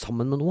kanakas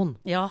sammen med noen.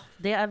 Ja,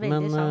 det er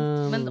veldig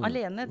sant. Men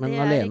alene, det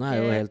er alene ikke... er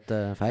jo helt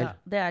feil. Ja,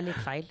 det er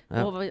litt feil.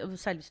 Ja. Og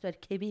særlig hvis du er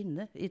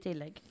kvinne i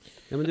tillegg.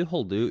 Ja, men du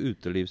holder jo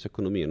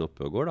utelivsøkonomien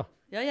oppe og går da.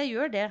 Ja, jeg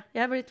gjør det.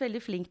 Jeg er blitt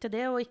veldig flink til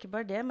det, og ikke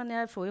bare det, men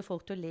jeg får jo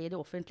folk til å le i det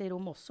offentlige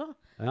rom også.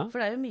 Ja. For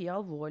det er jo mye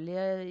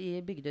alvorlige i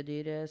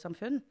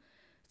bygdedyrsamfunn.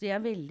 Så de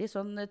er veldig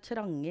sånn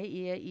trange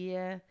i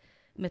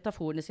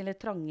metaforene sine,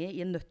 trange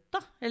i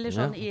nøtta. Eller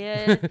sånn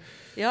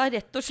ja,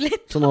 rett og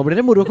slett. Så nå blir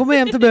det moro å komme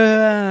hjem til Bø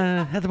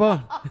etterpå.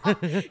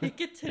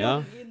 Ikke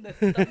trange i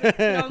nøtta, men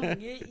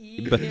trange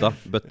i...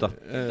 Bøtta.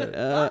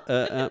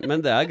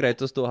 Men det er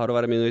greit å stå her og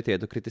være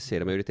minoritet og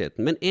kritisere majoriteten.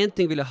 Men en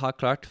ting vil jeg ha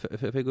klart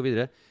før jeg går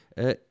videre.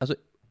 Altså,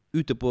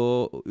 ute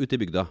i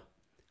bygda,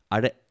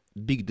 er det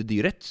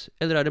bygdedyret,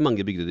 eller er det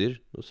mange bygdedyr?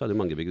 Nå sa du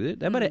mange bygdedyr.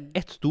 Det er bare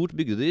ett stort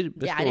bygdedyr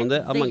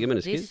bestående av mange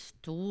mennesker. Det er et veldig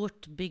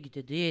stort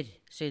bygdedyr,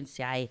 synes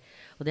jeg.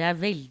 Og det er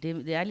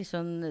litt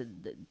sånn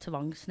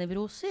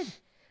tvangsnevroser.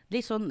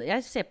 Litt sånn,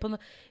 jeg ser på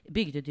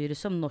bygdedyret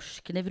som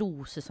norsk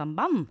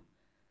nevrosesamband.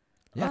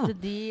 Ja. At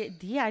de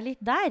er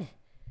litt der.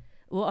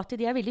 Og at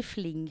de er veldig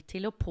flinke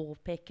til å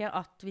påpeke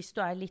at hvis du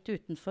er litt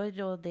utenfor,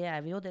 og det er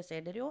vi jo, det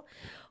ser dere jo,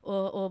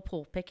 og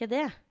påpeke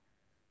det.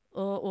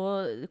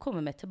 Og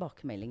komme med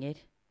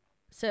tilbakemeldinger.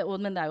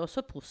 Men det er jo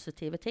også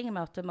positive ting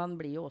med at man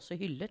blir jo også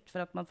hyllet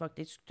for at man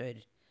faktisk tør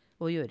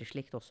å gjøre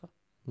slikt også.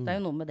 Det er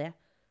jo noe med det.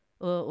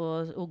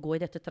 Å gå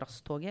i dette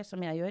trasstoget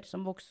som jeg gjør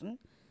som voksen.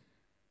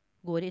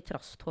 Går i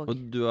trasttog.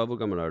 Og du hvor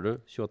gammel er du?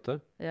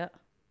 28? Ja.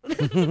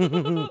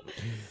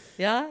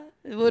 Ja,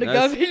 hvor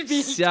gammel vil du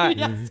jeg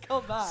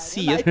skal være?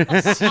 Si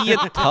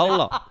et tall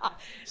da.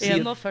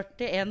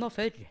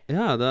 41.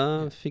 Ja, da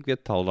fikk vi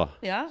et tall da.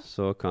 Ja.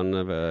 Så kan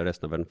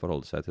resten av verden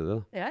forholde seg til det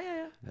da. Ja.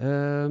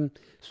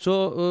 Så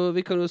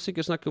vi kan jo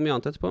sikkert snakke om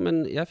Jan etterpå,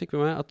 men jeg fikk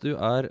med meg at du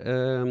er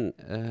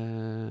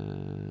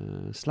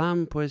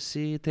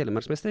slam-poesi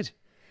telemarksmester.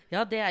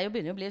 Ja, det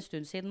begynner å bli en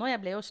stund siden nå.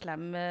 Jeg ble jo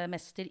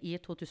slam-mester i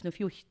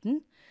 2014,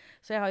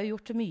 så jeg har jo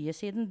gjort mye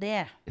siden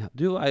det. Ja,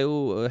 du er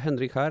jo,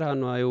 Henrik her,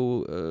 han er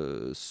jo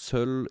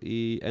sølv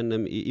i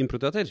NM i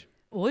improteater.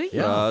 Oi!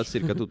 Fra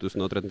ca.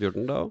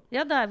 2013-14 da.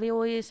 Ja, da er vi jo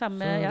i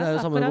samme...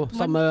 Så det er jo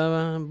samme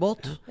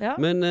båt. Ja.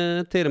 Men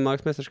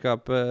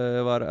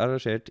Telemarksmesterskapet var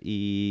arrangert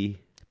i...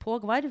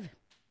 På Gvarv.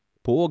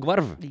 På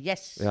gvarv.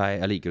 Yes.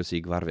 Jeg liker å si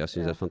gvarv. Jeg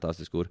synes det er et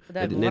fantastisk ord.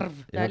 Det er varv.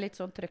 Det er litt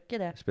sånn trøkk i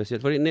det.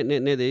 Spesielt, fordi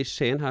nede i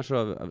Skien her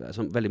så er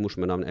sånn veldig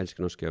morsomme navn. Jeg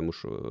elsker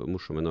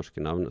morsomme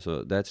norske navn.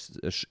 Så det er et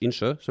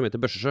innsjø som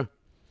heter Børsesjø.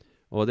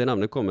 Og det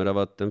navnet kommer av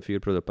at en fyr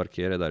prøvde å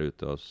parkere der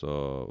ute, og så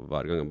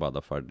hver gang han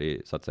badet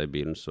ferdig, satt seg i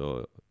bilen,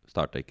 så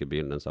startet ikke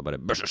bilen, den sa bare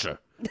Børsesjø.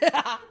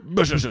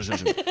 Børsesjø.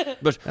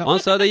 Og han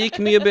sa det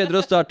gikk mye bedre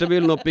å starte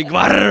bilen opp i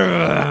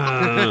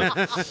gvarv.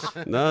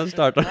 Da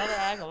startet Ja, det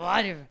er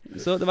gvarv.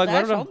 Så det var Det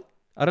er gvarv da. sånn.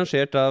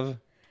 Arrangert av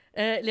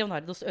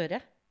Leonardos øre.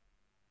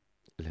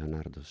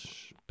 Leonardos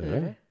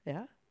øre.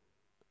 Ja.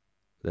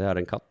 Det er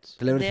en katt.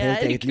 Det lever Det et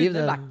helt eget liv,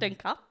 kunne det. vært en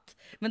katt,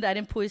 men det er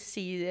en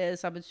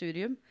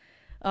poesisammensurium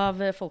av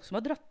folk som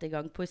har dratt i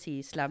gang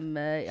poesislam.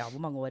 Ja,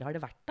 hvor mange år har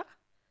det vært da?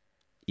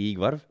 I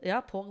gvarv. Ja,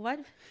 på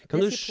gvarv.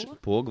 Kan Det du sier på.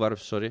 på gvarv,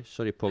 sorry,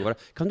 på gvarv.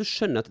 Kan du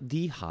skjønne at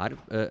de har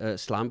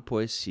slam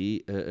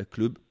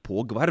poesiklubb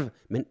på gvarv,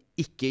 men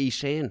ikke i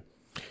Skien?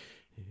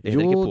 Er det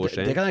ikke Jo, på det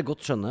Skien? kan jeg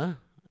godt skjønne.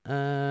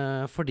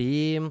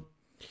 Fordi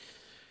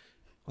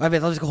Og jeg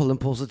vet at vi skal holde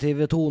en positiv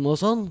tone og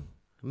sånn,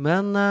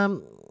 men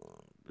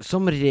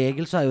som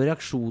regel så er jo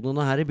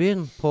reaksjonene her i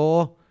byen på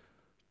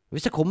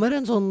hvis det kommer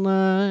en sånn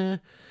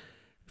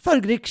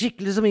fargerik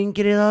skikkelig som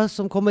Inkeri da,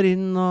 som kommer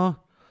inn og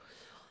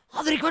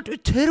hadde det ikke vært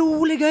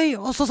utrolig gøy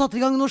og så satt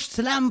i gang norsk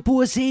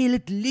slam-poesi,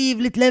 litt liv,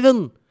 litt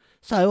leven,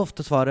 så er jo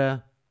ofte svaret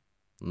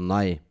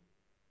nei.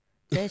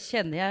 Det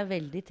kjenner jeg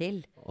veldig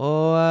til.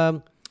 Og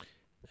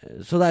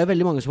så det er jo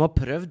veldig mange som har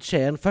prøvd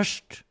Skien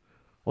først,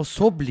 og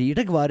så blir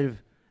det Gvarv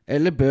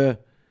eller Bø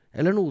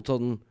eller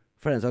Notodden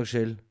for den saks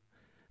skyld.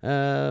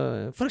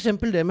 For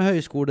eksempel det med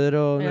høyskoler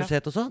og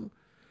universitet og sånn.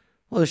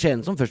 Og det er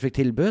Skien som først fikk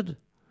tilbud.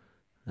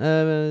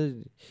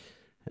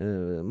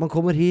 Man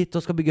kommer hit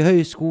og skal bygge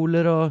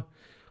høyskoler, og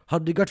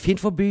hadde det ikke vært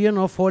fint for byen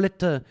å få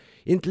litt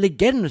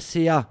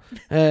intelligensia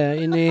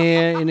inn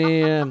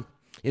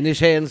i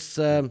Skiens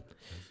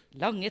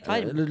Lange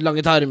tarm.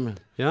 lange tarm.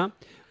 Ja.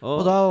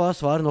 Og da var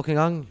svaret nok en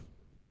gang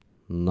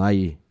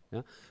nei.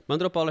 Ja. Man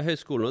dropper alle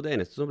høyskolene, og det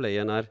eneste som ble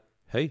igjen er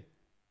høy.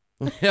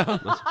 Ja.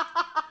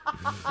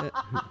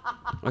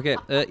 Ok,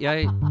 jeg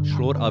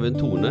slår av en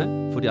tone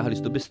fordi jeg har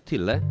lyst til å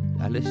bestille.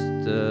 Jeg har lyst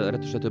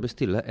rett og slett å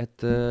bestille et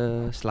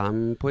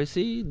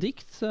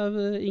slam-poesi-dikt av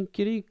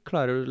Inkeri.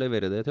 Klarer du å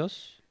levere det til oss?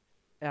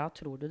 Ja,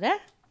 tror du det?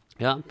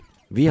 Ja.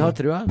 Vi har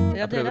trua.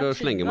 Ja, Jeg prøver å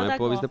slenge meg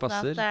på hvis det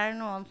passer. Det er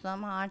noen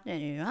som har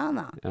trua,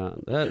 da. Ja.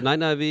 Nei,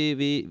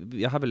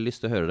 jeg har veldig lyst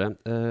til å høre det.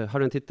 Har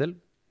du en titel?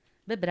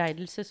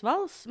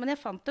 Bebreidelsesvals. Men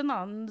jeg fant en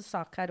annen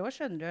sak her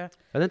også, skjønner du.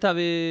 Ja, den tar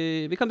vi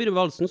kan begynne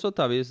med valsen, så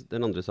tar vi den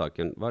andre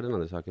saken. Hva er den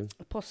andre saken?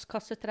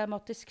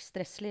 Postkassetraumatisk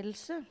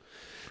stresslidelse.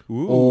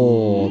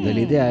 Det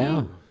lider jeg,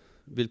 ja.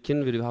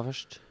 Hvilken vil du ha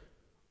først?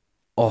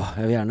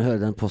 Jeg vil gjerne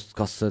høre den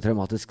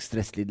postkasse-traumatisk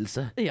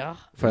stresslidelse. Ja.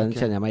 For den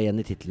kjenner jeg meg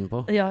igjen i titlen på.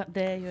 Ja,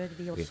 det gjør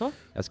vi også.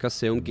 Jeg skal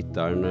se om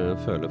gittaren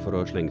føler for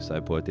å slenge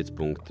seg på et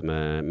tidspunkt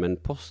men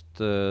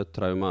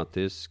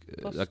posttraumatisk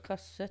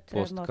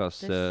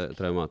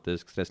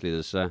postkassetraumatisk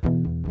stresslidelse.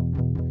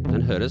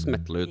 Den høres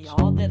metal ut. Ja,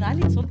 den er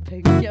litt sånn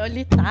punk og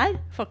litt der,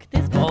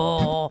 faktisk.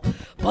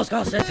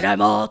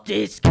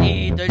 Postkassetraumatisk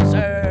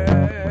lidelse.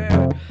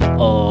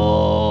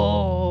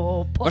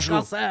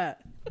 Postkasse.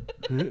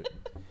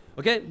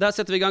 Ok, da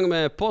setter vi i gang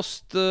med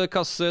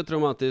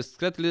postkassetraumatisk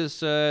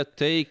stresslidelse.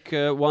 Take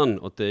 1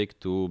 og take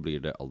 2 blir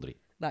det aldri.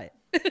 Nei.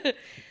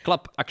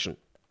 Klapp, action.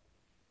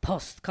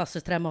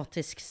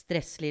 Postkassetraumatisk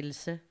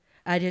stresslidelse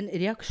er en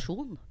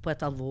reaksjon på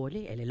et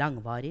alvorlig eller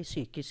langvarig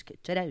psykisk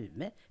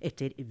traume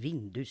etter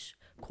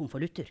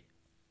vinduskonvolutter.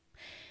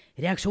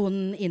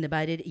 Reaksjonen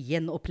innebærer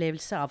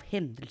gjenopplevelse av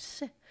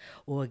hendelse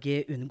og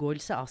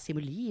unngåelse av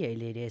stimuli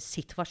eller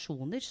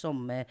situasjoner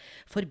som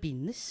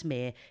forbindes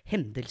med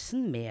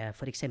hendelsen med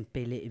for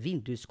eksempel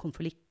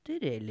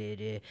vinduskonvolutter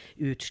eller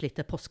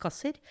utslitte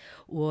postkasser,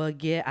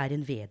 og er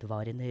en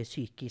vedvarende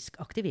psykisk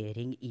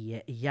aktivering i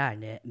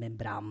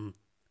hjernemembranen.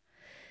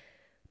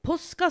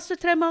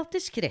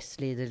 Postkassetraumatisk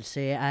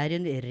stresslidelse er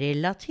en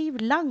relativt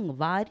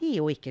langvarig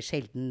og ikke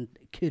sjelden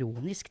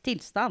kronisk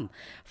tilstand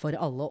for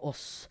alle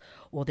oss,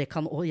 og det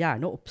kan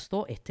gjerne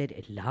oppstå etter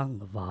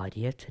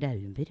langvarige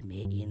traumer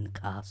med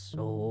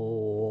inkasso.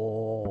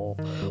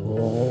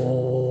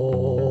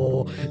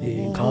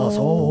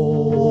 Inkasso.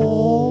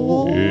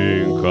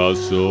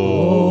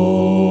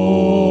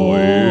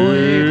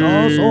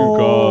 Inkasso.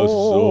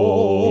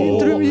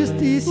 Intrum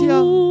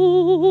justitia.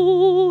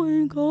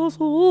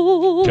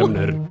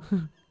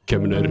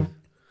 Kemner.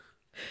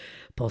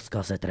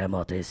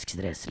 Postkassetraumatisk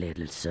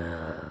stresslidelse.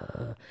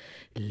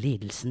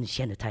 Lidelsen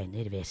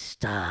kjennetegner ved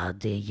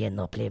stadig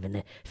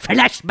gjenopplevende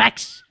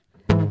flashbacks.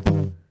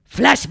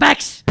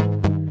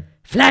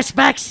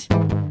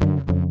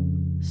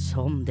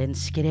 Som den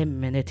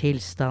skremmende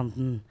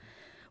tilstanden,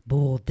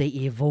 både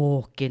i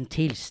våken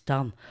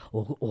tilstand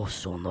og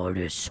også når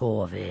du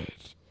sover.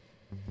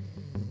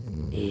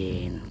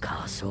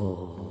 Inkasso.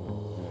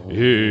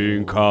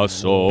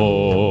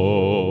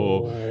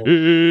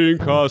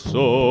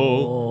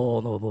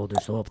 Nå må du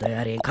stå opp, det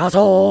er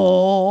inkasso.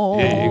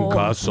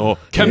 Inkasso.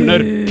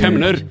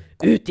 Kemner.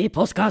 Ut i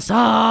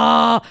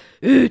postkassa!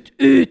 Ut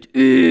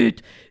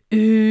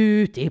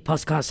i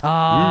postkassa!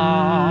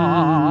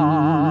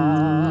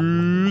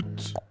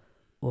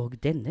 Og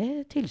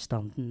denne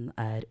tilstanden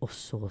er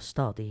også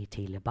stadig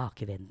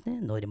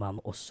tilbakevendende når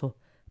man også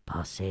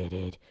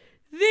passerer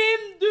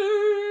vindu!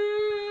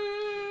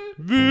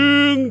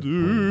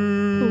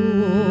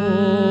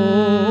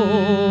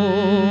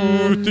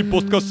 Ut i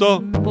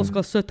postkassa!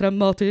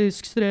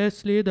 Postkassetraumatisk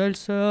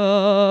stresslidelse.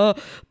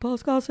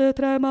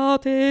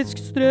 Postkassetraumatisk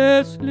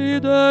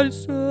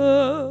stresslidelse.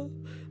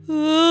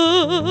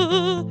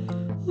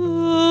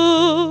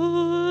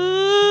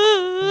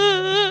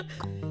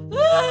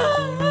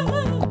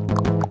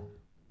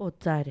 Og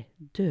der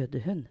døde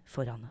hun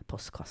foran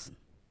postkassen.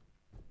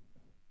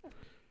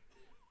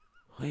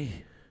 Oi.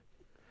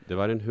 Det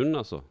var en hund,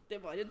 altså. Det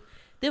var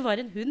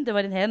en hund, det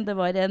var en hen, det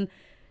var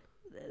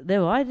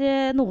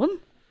noen.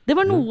 Det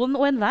var noen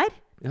og enhver.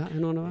 Ja,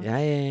 noen av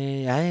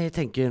Jeg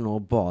tenker nå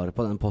bare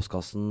på den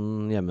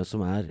postkassen hjemme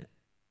som er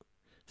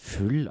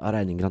full av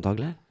regninger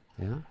antagelig.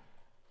 Ja.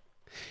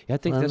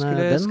 Jeg tenkte Men, jeg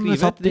skulle den skrive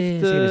satt et i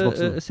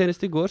sikringsboksen. dikt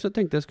senest i går, så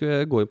tenkte jeg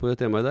skulle gå inn på det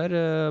temaet der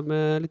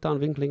med litt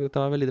annen vinkling. Det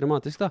var veldig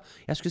dramatisk da.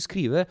 Jeg skulle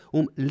skrive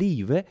om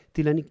livet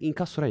til en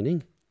inkassoregning.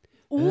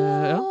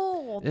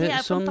 Det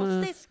er Som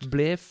fantastisk.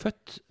 ble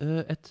født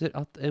etter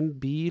at en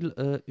bil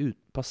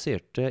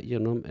passerte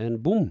gjennom en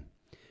bom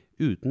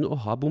uten å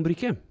ha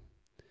bombrikke.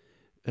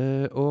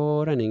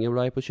 Og regningen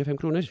ble på 25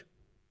 kroner.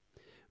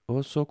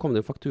 Og så kom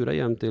det en faktura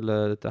hjem til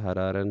dette her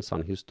er en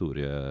sann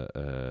historie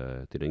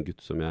til en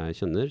gutt som jeg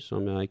kjenner,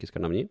 som jeg ikke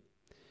skal navngi.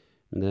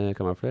 Men det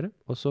kan være flere.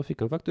 Og så fikk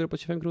han faktura på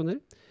 25 kroner.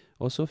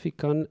 Og så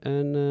fikk han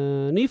en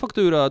ny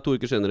faktura 2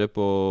 uker senere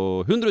på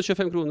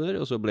 125 kroner,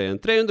 og så ble en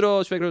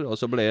 325 kroner, og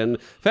så ble en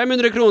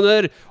 500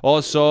 kroner,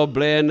 og så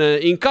ble en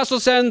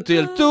inkassosendt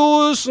til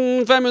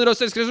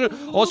 1560 kroner,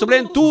 og så ble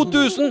en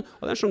 2000,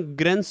 og det er en sånn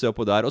grense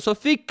oppå der. Og så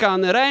fikk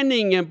han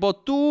regningen på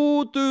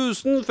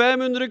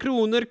 2500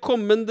 kroner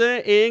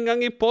kommende en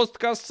gang i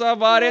postkassa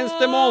hver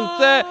eneste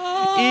måned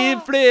i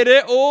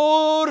flere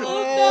år.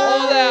 Og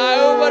det er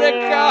jo bare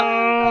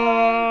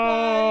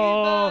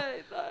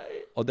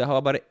Og det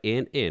var bare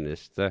en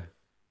eneste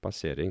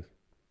passering.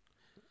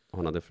 Og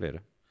han hadde flere.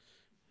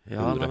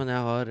 Ja, nei, men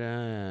jeg har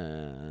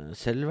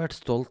selv vært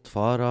stolt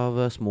far av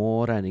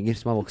små regninger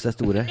som har vokst seg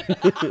store.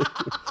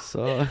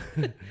 Så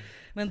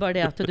Men bare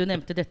det at du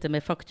nevnte dette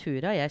med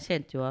faktura, jeg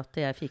kjente jo at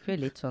jeg fikk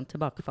vel litt sånn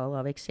tilbakefall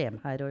av eksem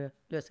her og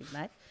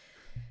løsningen her.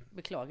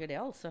 Beklager det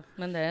altså.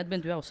 Men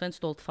du er også en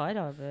stolt far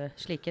av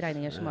slike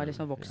regninger som har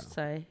liksom vokst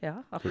seg.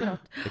 Ja,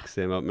 akkurat.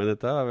 Eksema, men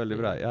dette var veldig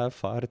bra. Jeg er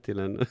far til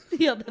en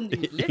Ja, det er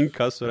nydelig.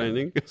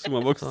 inkassoregning som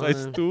har vokst seg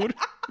stor.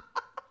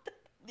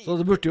 Så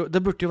det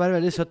burde jo være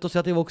veldig søtt å se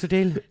at de vokser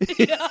til.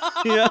 Ja.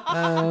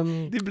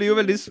 De blir jo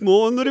veldig små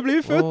når de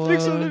blir født, Og,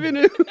 liksom. De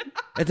begynner jo.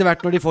 Etter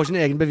hvert når de får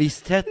sin egen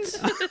bevissthet.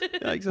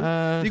 Ja, ikke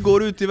sant? De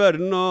går ut i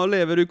verden og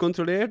lever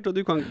ukontrollert, og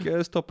du kan ikke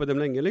stoppe dem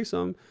lenge,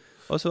 liksom.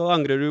 Og så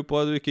angrer du på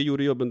at du ikke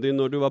gjorde jobben din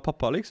når du var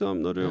pappa, liksom.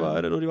 Når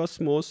de var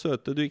små og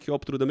søte, du ikke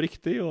oppdro dem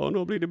riktig, og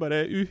nå blir de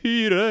bare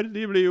uhyrer.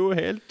 De blir jo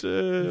helt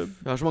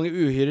Jeg har så mange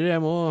uhyrer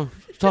jeg må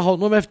ta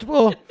hånd om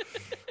etterpå.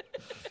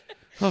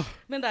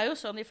 Men det er jo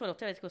sånn i forhold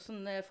til, jeg vet ikke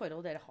hvordan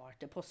forhold dere har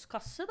til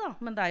postkasse da,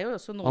 men det er jo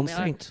også noe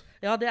Anstrengt.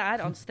 Ja, det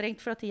er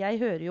anstrengt, for at jeg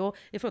hører jo,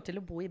 i forhold til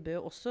å bo i Bø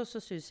også,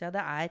 så synes jeg det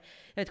er,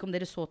 jeg vet ikke om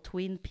dere så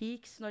Twin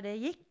Peaks når det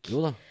gikk.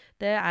 Jo da.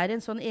 Det er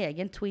en sånn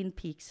egen Twin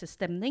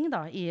Peaks-stemning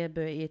da, i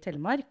Bø i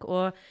Telemark,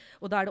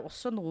 og da er det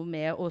også noe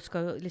med å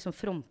skal liksom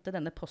fronte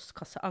denne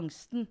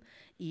postkasseangsten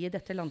i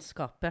dette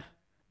landskapet.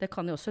 Det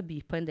kan jo også by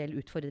på en del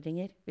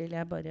utfordringer, vil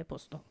jeg bare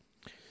påstå.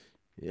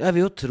 Jeg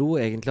vil jo tro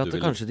egentlig at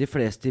kanskje de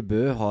fleste i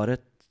Bø har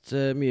et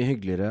mye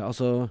hyggeligere,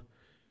 altså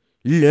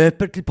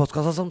løper til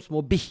postkassa som små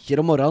bikkjer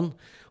om morgenen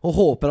og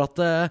håper at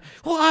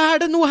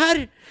er det noe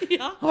her?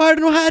 Ja. Er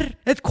det noe her?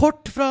 Et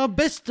kort fra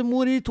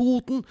bestemor i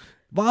Toten,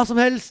 hva som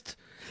helst.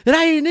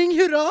 Regning,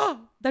 hurra!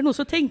 Det er noen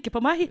som tenker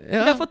på meg.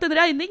 Ja. Jeg har fått en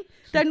regning.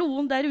 Det er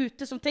noen der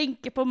ute som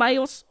tenker på meg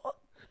også.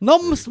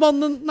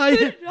 Namsmannen, nei,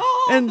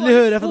 endelig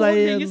hører jeg fra deg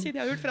igjen. Så lenge igjen. siden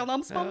jeg har hørt fra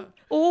namsmannen.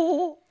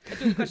 Jeg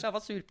trodde kanskje jeg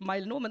var sur på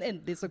meg eller noe, men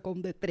endelig så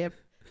kom det et brev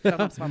fra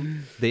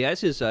namsmannen. Det jeg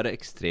synes er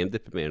ekstremt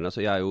deprimerende,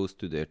 altså jeg har jo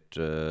studert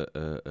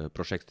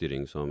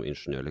prosjektstyring som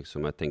ingeniør,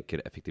 liksom. Jeg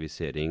tenker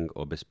effektivisering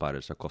og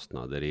besparelse av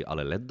kostnader i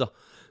alle ledd da.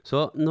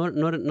 Så når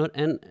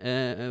en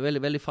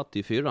veldig, veldig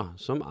fattig fyr da,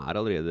 som er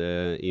allerede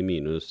i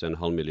minus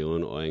 500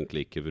 000 og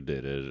egentlig ikke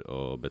vurderer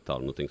å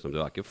betale noe som du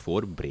ikke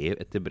får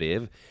brev etter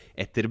brev,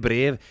 etter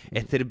brev,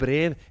 etter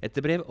brev,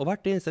 etter brev, og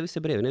hvert eneste av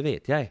disse brevene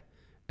vet jeg,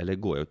 eller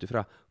går jeg ut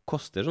ifra,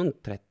 koster sånn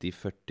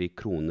 30-40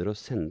 kroner å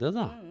sende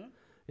da.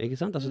 Ikke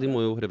sant? Altså de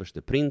må jo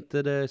reverste printe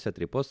det,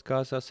 sette det i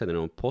postkassa, sende det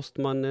om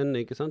postmannen,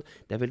 ikke sant?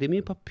 Det er veldig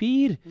mye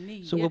papir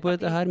som går på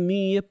dette her,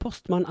 mye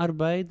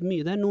postmannarbeid,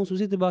 det er noen som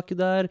sitter baki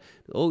der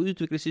og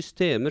utvikler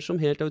systemer som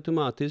helt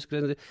automatisk,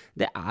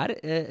 det er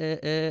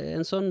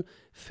en sånn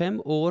 5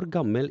 år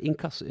gammelt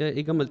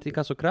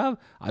inkassokrav,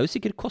 er jo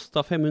sikkert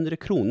kostet 500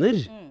 kroner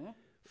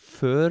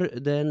før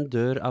den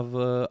dør av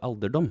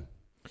alderdom.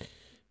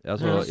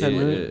 Altså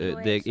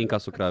det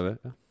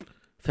inkassokravet, ja.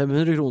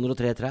 500 kroner og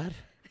 3 trær.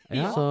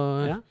 Ja. Så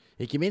Ja.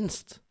 ikke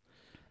minst.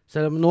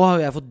 Så nå har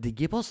jo jeg fått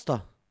Digipost, da.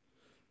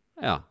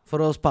 Ja. For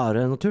å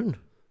spare naturen.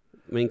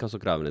 Med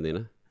inkassokravene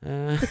dine.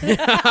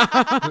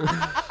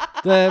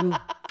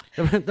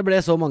 Det ble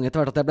så mange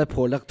etter hvert at jeg ble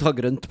pålagt å ha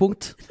grønt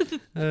punkt.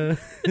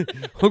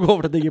 Og gå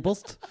over til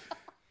Digipost.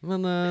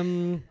 Men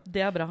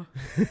Det er bra.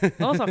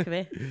 Nå snakker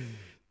vi.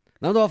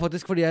 nei, men det var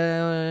faktisk fordi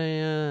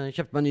jeg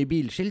kjøpte meg en ny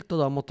bilskilt, og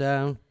da måtte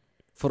jeg,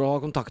 for å ha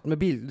kontakt med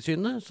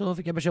Bilsynet, så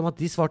fikk jeg beskjed om at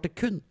de svarte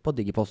kun på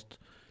Digipost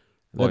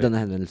ved Oi.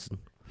 denne henvendelsen.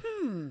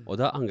 Og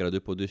da angrer du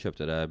på at du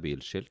kjøpte deg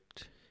bilskilt.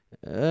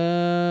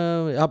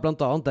 Ja,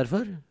 blant annet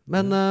derfor.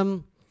 Men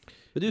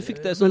Men du fikk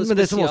det sånn men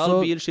det som spesial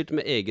også- bilskilt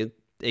med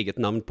eget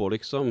navn på,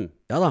 liksom.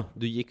 ja da.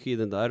 Du gikk i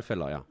den der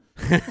fella, ja.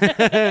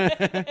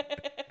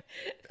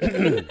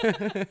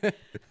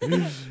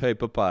 Høy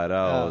på pæra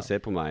og se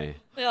på meg.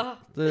 Ja.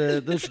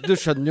 Du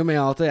skjønner jo med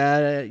at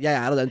jeg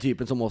er av den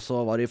typen som også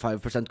var i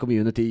 5%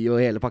 community og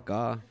hele pakka.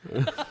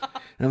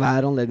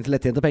 Hver anledning til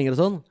lettjente penger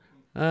og sånn.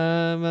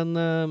 Men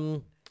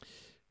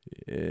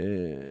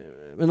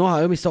nå har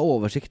jeg jo mistet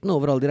oversikten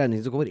over alle de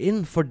regningene som kommer inn,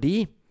 fordi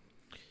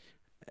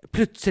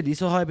plutselig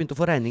så har jeg begynt å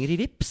få regninger i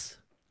Vipps.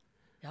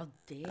 Ja,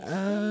 det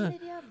stemmer,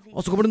 ja. Og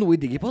så kommer det noe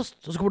i Digipost,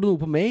 og så kommer det noe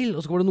på mail,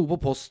 og så kommer det noe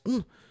på posten,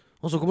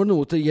 og så kommer det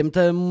noe hjem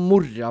til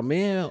mora mi,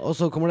 og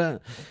så kommer det.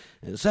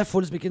 Så jeg får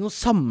liksom ikke noe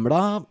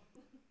samla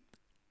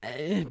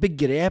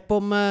begrep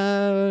om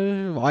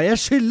hva jeg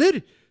skylder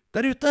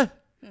der ute.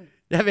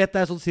 Jeg vet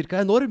det er sånn cirka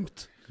enormt.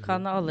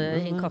 Kan alle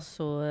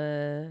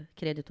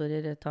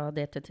inkassokreditorer ta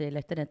dette til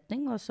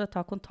etterretning, og så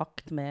ta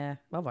kontakt med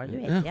Hva var det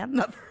du het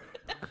igjen?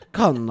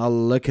 Kan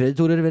alle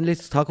kreditorer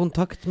vennligst ta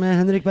kontakt med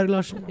Henrik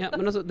Berg-Larsen? Ja,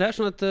 men altså, det er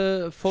sånn at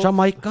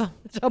Jamaica.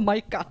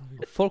 Jamaica.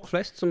 folk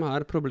flest som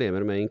har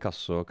problemer med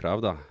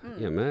inkassokrav da,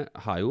 hjemme,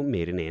 har jo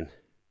mer enn én.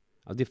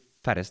 De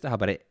færreste har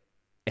bare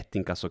ett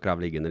inkassokrav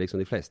liggende. Liksom.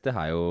 De fleste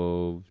har jo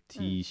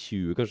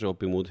 10-20, kanskje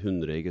oppimot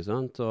 100, ikke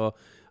sant? Og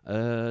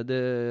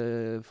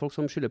folk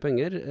som skylder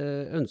penger,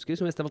 ønsker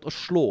som mest av alt å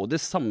slå det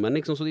sammen,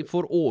 liksom, så de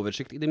får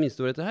oversikt i det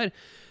minste over dette her.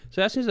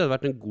 Så jeg synes det hadde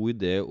vært en god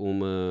idé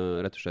om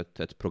rett og slett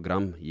et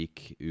program gikk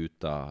ut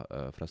da,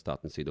 fra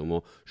statens side om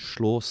å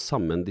slå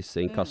sammen disse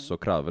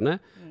inkassokravene,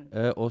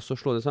 og så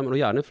slå det sammen,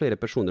 og gjerne flere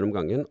personer om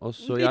gangen, og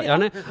så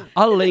gjerne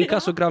alle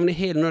inkassokravene i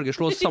hele Norge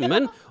slås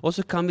sammen, og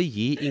så kan vi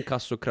gi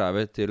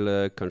inkassokravet til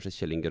kanskje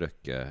Kjell Inge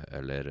Røkke,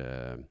 eller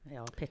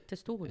Petter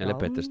Stordalen. eller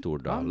Petter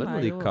Stordalen, Han er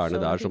og de jo karene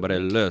også der som bare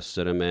hyggelig.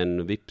 løser det med en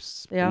vips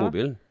på Ja.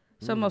 mobilen.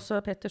 Som også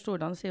Petter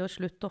Stordalen sier, å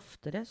slutt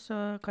oftere,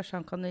 så kanskje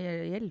han kan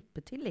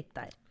hjelpe til litt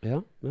der.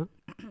 Ja, ja.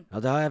 Ja,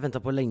 det har jeg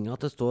ventet på lenge,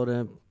 at det står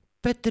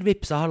Petter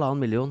Vipsa 1,5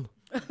 million.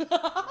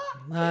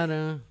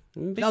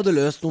 Jeg hadde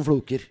løst noen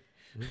floker.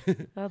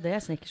 Ja, det er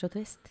snickers og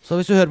twist. Så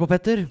hvis du hører på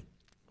Petter,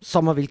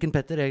 samme hvilken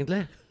Petter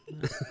egentlig,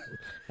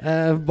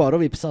 bare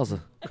å vipse, altså.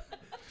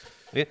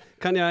 Ok,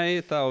 kan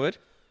jeg ta over?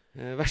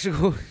 Vær så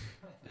god.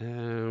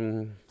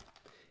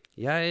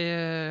 Jeg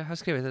har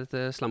skrevet et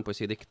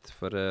slampoesidikt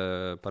for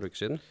et par uker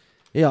siden.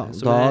 Ja,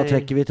 Som da er-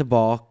 trekker vi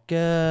tilbake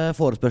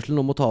forespørselen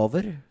om å ta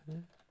over.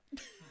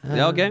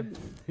 Ja, ok.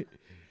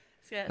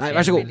 Nei,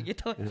 vær så god.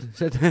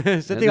 Sett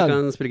i Du gang.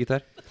 kan spille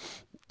gitar.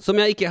 Som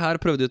jeg ikke har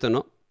prøvd ut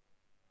ennå.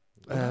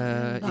 Da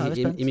er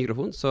vi spent. I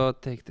mikrofon, så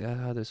tenkte jeg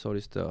hadde så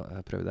lyst til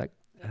å prøve i dag.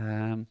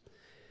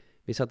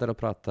 Vi satt der og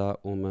pratet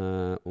om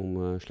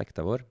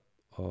slekta vår,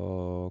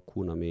 og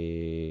kona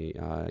mi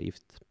er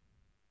gift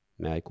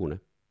med ei kone.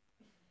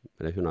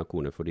 Eller hun har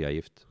kone fordi jeg er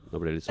gift. Nå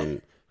ble det litt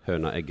sånn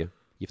høna-egget.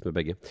 Gift med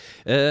begge.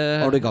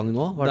 Var du i gang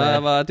nå?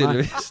 Det var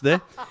tydeligvis det.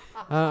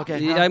 Ok.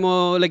 Jeg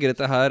må legge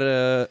dette her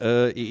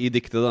i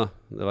diktet da.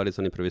 Det var litt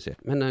sånn improvisert.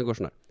 Men det går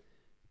sånn her.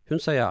 Hun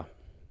sa ja.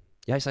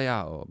 Jeg sa ja,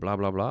 og bla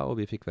bla bla, og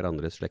vi fikk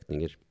hverandres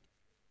slektninger.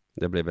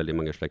 Det ble veldig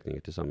mange slektninger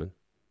til sammen.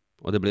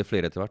 Og det ble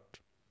flere etter hvert.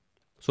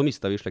 Så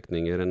mistet vi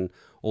slektninger, en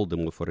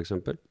oldemor for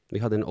eksempel.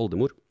 Vi hadde en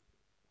oldemor.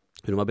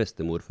 Hun var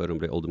bestemor før hun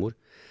ble oldemor.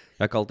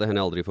 Jeg kalte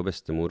henne aldri for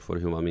bestemor, for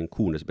hun var min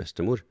kones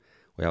bestemor.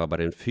 Og jeg var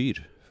bare en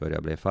fyr før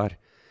jeg ble far.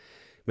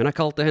 Men jeg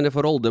kalte henne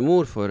for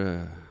oldemor, for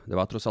det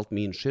var tross alt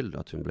min skyld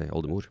at hun ble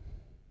oldemor.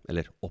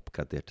 Eller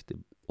oppgradert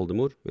til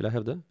oldemor, vil jeg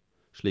hevde.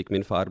 Slik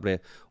min far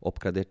ble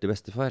oppgradert til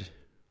bestefar.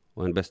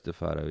 Og en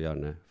bestefar er jo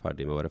gjerne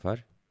ferdig med å være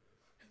far.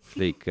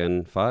 Slik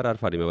en far er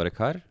ferdig med å være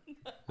kar.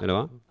 Eller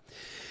hva?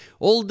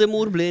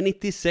 Oldemor ble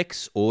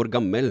 96 år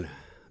gammel.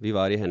 Vi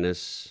var i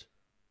hennes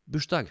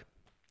bursdag.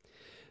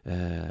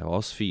 Og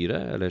oss fire,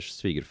 eller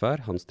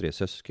svigerfar, hans 3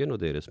 søsken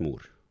og deres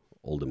mor,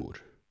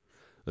 oldemor.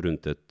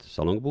 Rundt et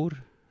salongbord,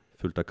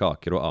 fullt av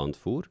kaker og annet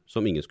fôr,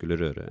 som ingen skulle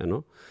røre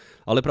ennå.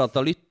 Alle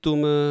pratet litt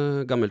om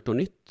gammelt og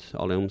nytt,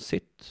 alle om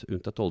sitt,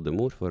 unntatt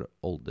oldemor, for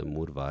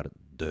oldemor var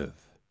døv.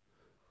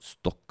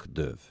 Stokk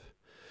døv.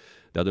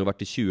 Det hadde hun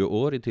vært i 20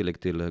 år, i tillegg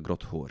til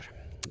grått hår.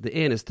 Det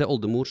eneste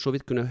oldemor så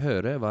vidt kunne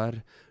høre var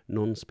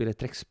noen spille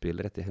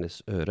trekkspill rett i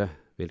hennes øre,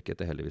 hvilket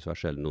det heldigvis var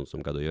sjelden noen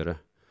som gadd å gjøre.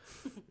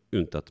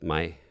 Unntatt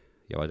meg.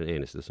 Jeg var den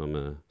eneste som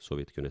så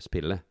vidt kunne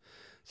spille,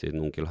 siden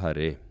onkel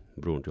Harry,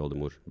 broren til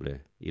oldemor, ble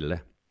ille,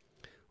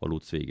 og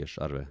lot svigers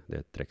arve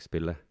det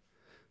trekkspillet,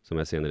 som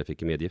jeg senere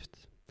fikk i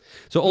medgift.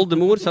 Så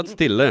oldemor satt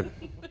stille,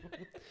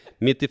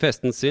 midt i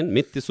festen sin,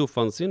 midt i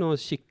sofaen sin, og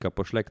kikket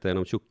på slekta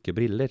gjennom tjukke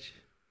briller.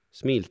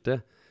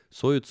 Smilte,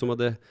 så ut som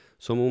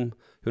om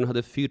hun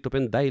hadde fyrt opp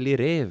en deilig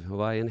rev, og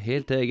var i en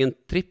helt egen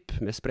tripp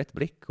med spredt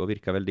blikk, og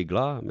virket veldig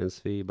glad,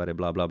 mens vi bare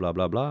bla bla bla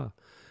bla bla.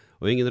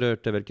 Og ingen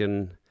rørte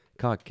hverken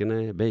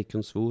kakene,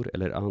 baconsvor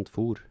eller annet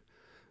fôr.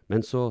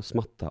 Men så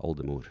smatta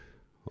oldemor,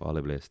 og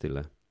alle ble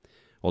stille.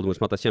 Oldemor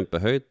smatta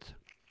kjempehøyt.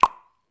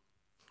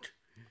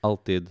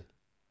 Alltid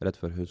rett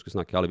før hun skulle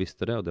snakke. Alle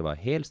visste det, og det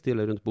var helt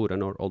stille rundt bordet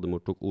når oldemor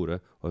tok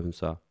ordet, og hun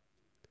sa: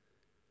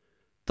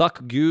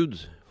 Takk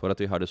Gud for at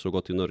vi har det så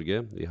godt i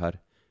Norge. Vi har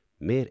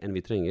mer enn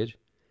vi trenger.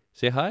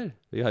 Se her,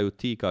 vi har jo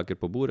 10 kaker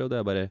på bordet, og det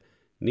er bare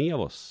 9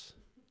 av oss.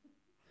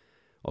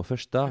 Og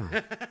først da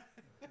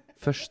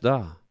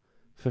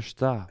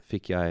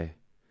fikk jeg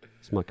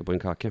smake på en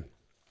kake.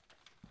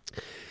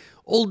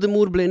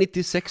 Oldemor ble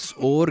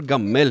 96 år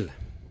gammel.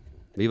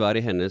 Vi var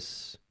i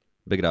hennes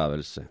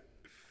begravelse.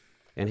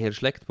 En hel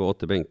slekt på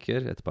 8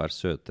 benker, et par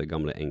søte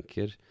gamle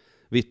enker,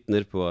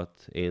 vittner på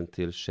at en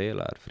til sjel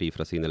er fri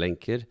fra sine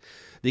lenker.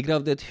 De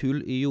gravde et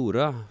hull i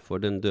jorda for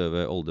den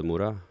døve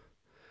oldemora.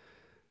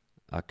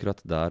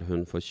 Akkurat der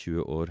hun for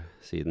 20 år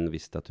siden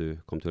visste at hun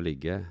kom til å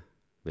ligge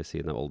ved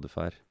siden av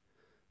oldefar,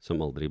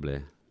 som aldri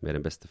ble mer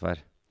enn bestefar.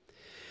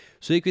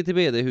 Så gikk vi til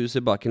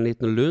bedehuset bak en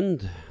liten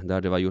lund, der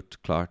det var gjort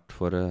klart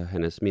for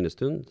hennes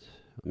minnestund.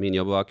 Min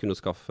jobb var å kunne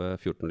skaffe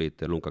 14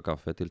 liter lunka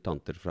kaffe til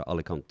tanter fra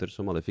alle kanter,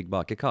 som alle fikk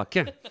bake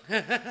kake.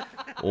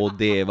 Og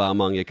det var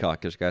mange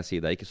kaker, skal jeg si.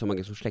 Det er ikke så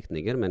mange som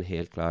slektninger, men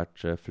helt klart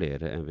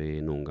flere enn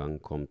vi noen gang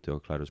kom til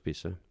å klare å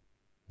spise.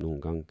 Noen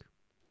gang.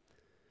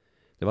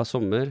 Det var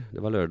sommer,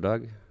 det var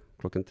lørdag,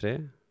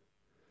 3:00.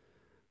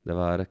 Det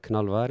var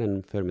knallvær,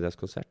 en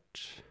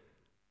førmiddagskonsert.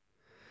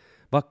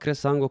 Vakre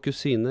sang og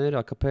kusiner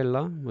a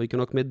cappella, og ikke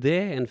nok med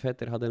det, en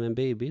fetter hadde en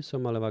baby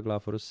som alle var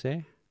glad for å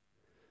se.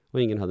 Og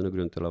ingen hadde noe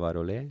grunn til å være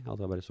og le, alt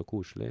var bare så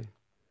koselig.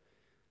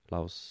 La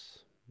oss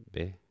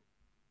be.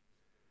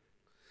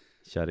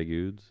 Kjære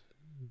Gud.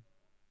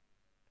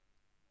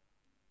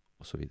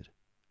 Og så videre.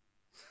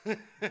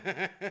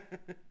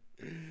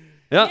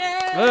 Ja.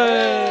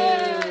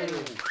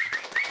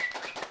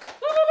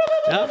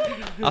 Ja,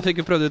 jeg fikk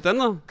jo prøvd ut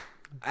den da.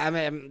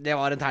 Men det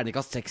var en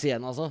terningkast 6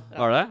 igjen, altså.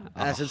 Var det?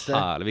 Jeg synes det.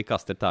 Herlig, vi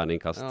kaster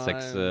terningkast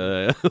 6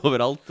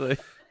 overalt.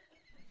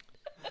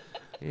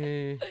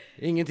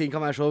 Ingenting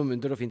kan være så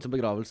muntert og fint som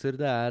begravelser.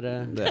 Det er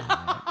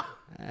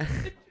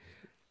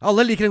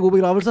alle liker en god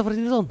begravelse, for å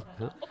si det sånn.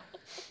 Ja.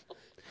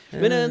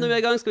 Men når vi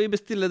er i gang, skal vi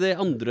bestille det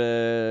andre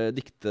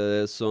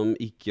diktet som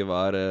ikke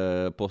var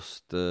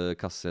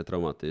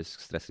postkasse-traumatisk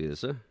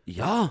stresslidelse.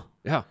 Ja.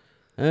 Ja.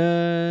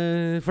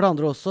 For det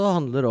andre også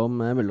handler om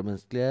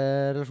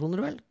mellommenneskelige relasjoner,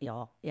 vel? Ja,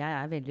 jeg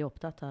er veldig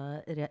opptatt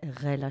av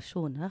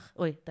relasjoner.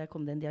 Oi, der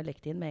kom det en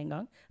dialekt inn med en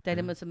gang. Det er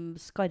det som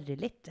skarrer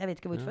litt. Jeg vet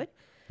ikke hvorfor.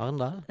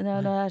 Arendal. Det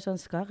er sånn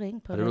skarring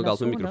på Er det noe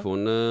galt med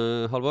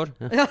mikrofonen, Halvor?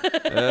 Ja.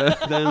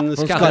 Den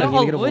Skarring skarrer. i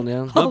mikrofonen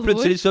igjen. Nå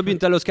plutselig så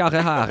begynte jeg å skarre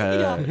her.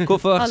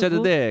 Hvorfor skjedde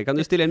Halvor. det? Kan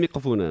du stille inn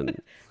mikrofonen?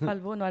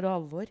 Halvor, nå er du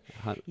Halvor.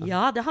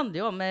 Ja, det handler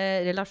jo om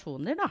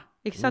relasjoner, da.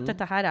 Ikke sant?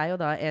 Dette her er jo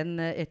da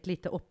et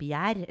lite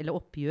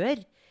oppgjør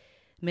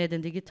med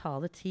den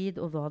digitale tid,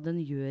 og hva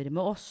den gjør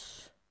med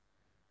oss.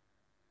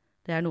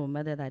 Det er noe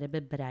med det der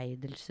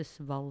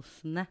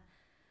bebreidelsesvalsene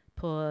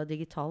på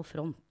digital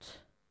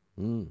front.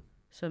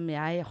 Som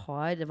jeg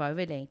har, det var jo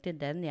vel egentlig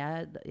den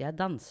jeg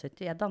danser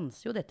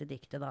jo dette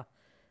diktet da.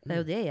 Det er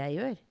jo det jeg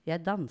gjør.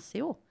 Jeg danser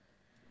jo.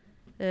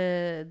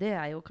 Det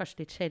er jo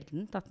kanskje litt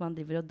sjeldent at man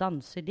driver og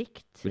danser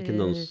dikt. Hvilken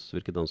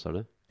dans er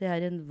det? Det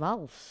er en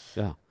vals.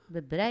 Ja.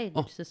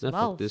 Bebreidelsesvals. Det er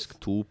faktisk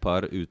 2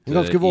 par ute En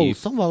ganske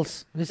voldsom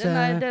vals. Hvis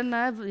ja,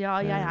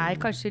 jeg er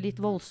kanskje litt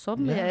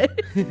voldsom. Ja.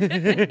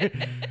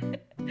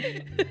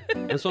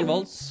 En sånn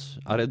vals,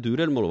 er det dur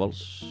eller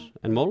mollvals?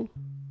 En moll?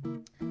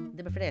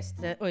 Det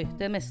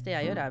meste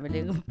jeg gjør er vel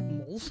i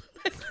moll.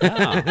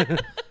 Ja,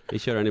 vi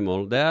kjører den i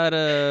mål. Det er,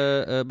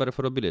 bare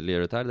for å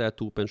billedliggjøre dette her, det er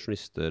 2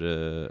 pensjonister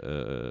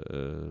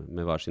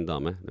med hver sin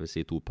dame, det vil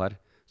si 2 par,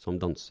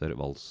 som danser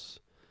vals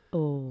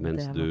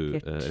mens du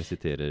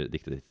resiterer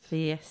diktet ditt.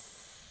 Yes.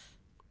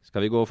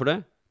 Skal vi gå for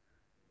det?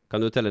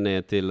 Kan du telle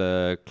ned til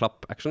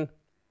klapp action?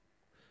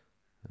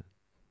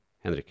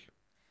 Henrik.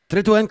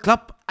 3, 2, 1,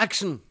 klapp,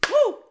 action!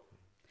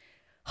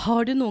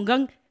 Har du noen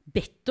gang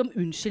bedt om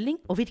unnskyldning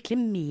og virkelig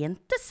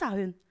ment det, sa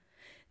hun.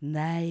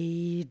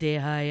 Nei, det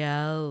har jeg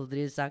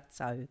aldri sagt,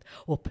 sa hun.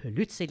 Og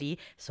plutselig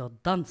så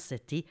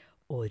danset de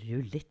og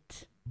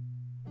rullet.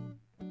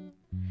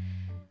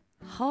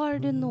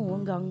 Har du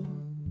noen gang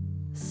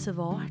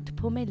svart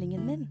på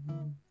meldingen min?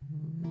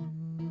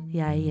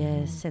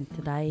 Jeg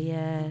sendte deg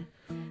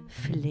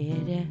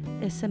flere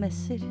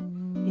sms'er.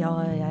 Ja,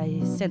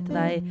 jeg sendte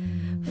deg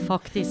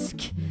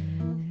faktisk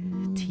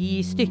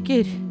 10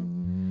 stykker.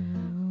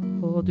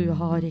 Og du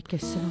har ikke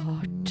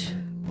svart.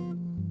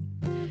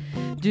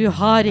 Du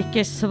har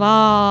ikke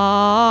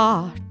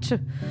svart.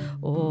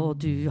 Og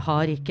du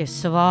har ikke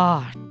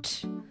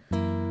svart.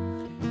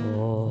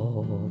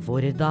 Og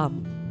hvordan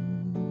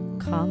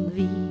kan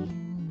vi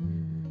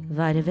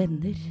være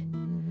venner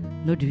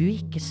når du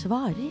ikke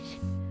svarer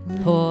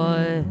på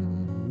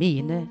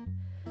mine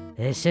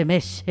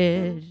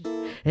SMS-er.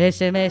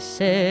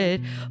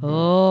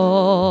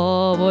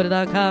 Åh,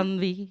 hvordan kan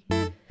vi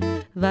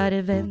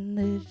være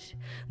venner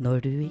når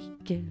du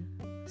ikke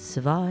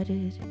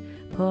svarer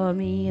på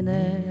mine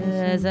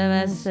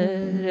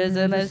SMS-er.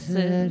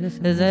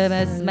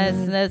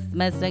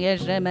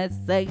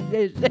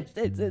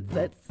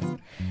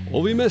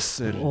 Og vi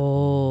messer.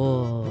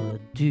 Åh,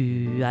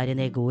 du er en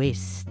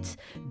egoist.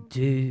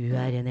 Du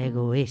er en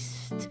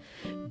egoist.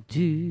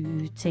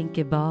 Du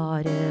tenker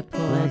bare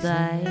på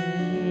deg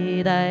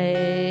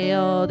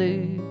og du.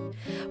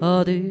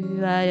 Og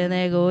du er en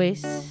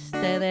egoist,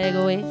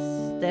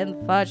 en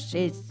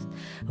fascist.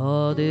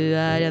 Og du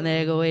er en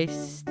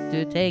egoist,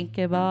 du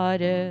tenker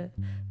bare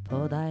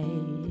på deg.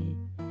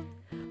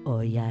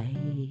 Og jeg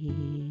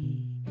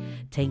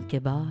tenker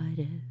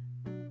bare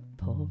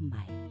på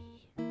meg.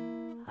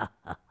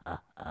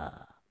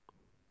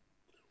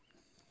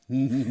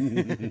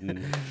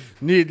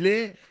 Nydelig.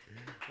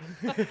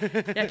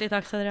 Hjertelig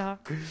takk skal dere ha.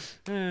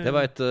 Det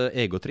var et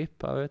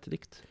egotripp av et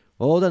dikt.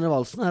 Og denne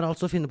valsen er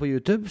altså å finne på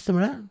YouTube,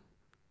 stemmer det?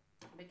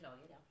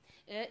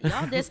 Ja,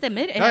 det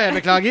stemmer. Ja, jeg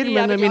beklager,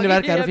 men mine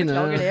verk er å finne.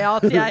 Jeg beklager det,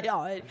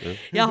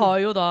 at jeg har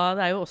jo da,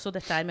 det er jo også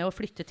dette her med å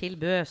flytte til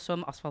Bø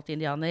som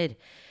asfaltindianer.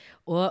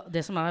 Og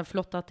det som er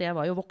flott at jeg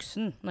var jo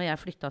voksen når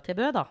jeg flyttet til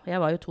Bø da.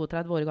 Jeg var jo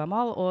 32 år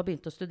gammel og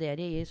begynte å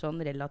studere i sånn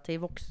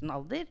relativt voksen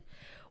alder.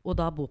 Og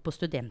da bo på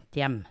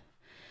studenthjem.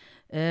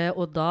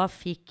 Og da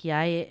fikk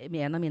jeg,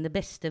 en av mine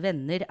beste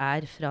venner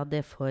er fra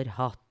det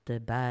forhatte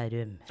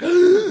Bærum.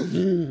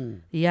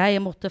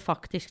 Jeg måtte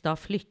faktisk da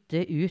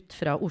flytte ut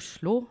fra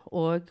Oslo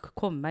og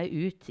komme meg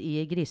ut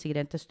i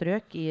grisegrendte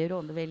strøk i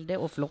rånevelde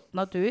og flott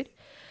natur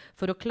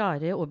for å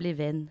klare å bli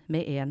venn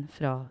med en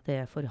fra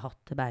det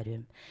forhatte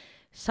Bærum.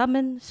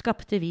 Sammen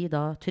skapte vi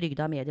da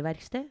Trygda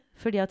Medieverksted,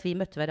 fordi at vi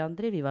møtte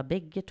hverandre. Vi var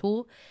begge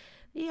to,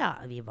 ja,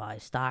 vi var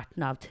i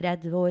starten av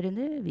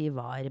 30-årene, vi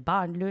var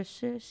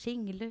barnløse,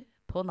 single,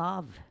 på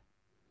Nav.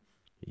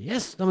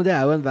 Yes, men det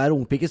er jo enhver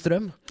ungpikes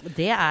drøm.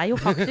 Det er jo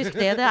faktisk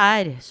det det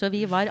er. Så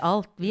vi er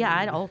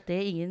alt det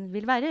ingen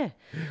vil være.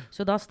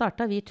 Så da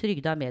startet vi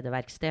Trygda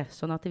Medieverksted,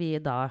 sånn at vi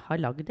da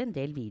har laget en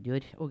del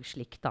videoer og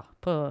slikt da,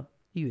 på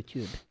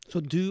YouTube.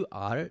 Så du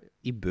er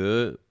i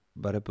Bø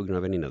bare på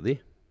grunn av venninna di?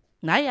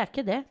 Nei, jeg er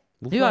ikke det.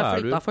 Hvorfor Du har er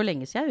flyttet du? for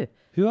lenge siden, jo.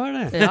 Hun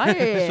er det? Ja,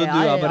 Så du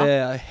har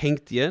bare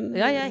hengt igjen?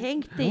 Ja, jeg har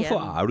hengt igjen.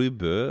 Hvorfor er du i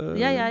Bø?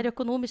 Jeg er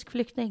økonomisk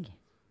flyktning.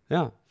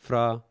 Ja,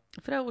 fra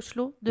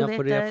Oslo. Du Ja, vet,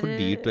 for det er for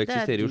dyrt å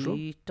eksistere i Oslo?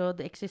 Det er dyrt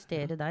å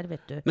eksistere der,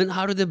 vet du. Men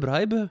har du det bra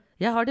i Bø?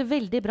 Jeg har det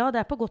veldig bra.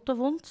 Det er på godt og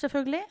vondt,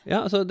 selvfølgelig.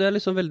 Ja, altså det er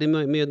liksom veldig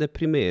mye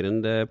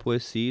deprimerende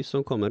poesi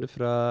som kommer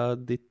fra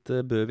ditt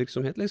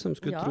Bø-virksomhet, liksom.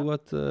 Skulle Ja. tro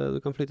at du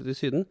kan flytte til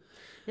Syden.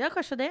 Ja,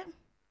 kanskje det.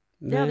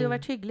 Det hadde jo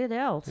vært hyggelig, det,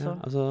 altså.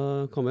 Ja, altså,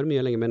 kommer mye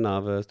lenger med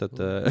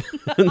Nav-støtte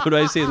når du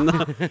er i Syden,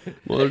 da.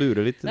 Må du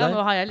lure litt Ja, der.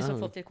 nå har jeg liksom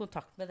fått litt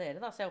kontakt med dere,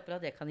 da, så jeg håper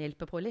at det kan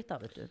hjelpe på litt, da,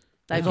 vet du.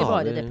 Det er jo Så ikke har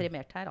bare vi-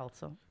 deprimert her,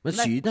 altså. Men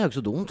Nei. Syden er jo ikke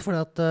så dumt, for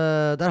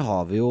der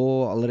har vi jo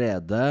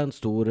allerede en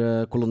stor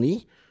koloni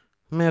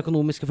med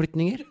økonomiske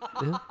flyktninger.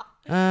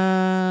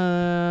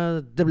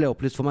 Det ble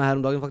opplyst for meg her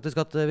om dagen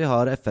faktisk at vi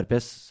har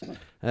FrPs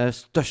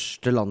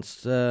største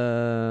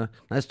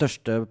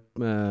største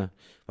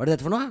hva er det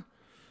heter for noe?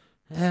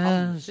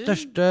 Samfunn,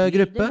 Største bydel,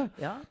 gruppe.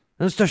 Ja.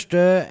 Den største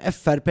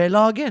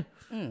FrP-laget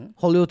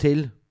holder jo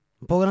til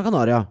på Gran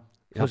Canaria,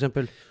 for Ja.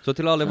 eksempel. Så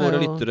til alle Så er våre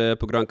jo- lyttere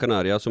på Gran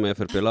Canaria som er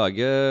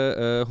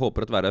FrP-laget,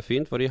 håper at været er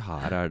fint, fordi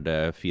her er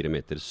det 4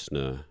 meter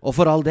snø. Og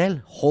for all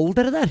del, hold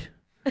dere der!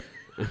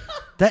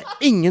 Det er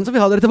ingen som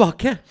vil ha dere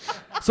tilbake!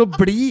 Så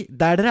bli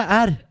der dere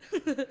er!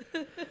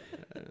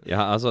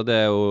 Ja, altså det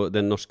er jo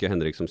den norske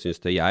Henrik som synes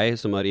det. Jeg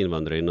som er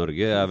innvandrer i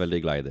Norge er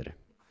veldig glad i dere.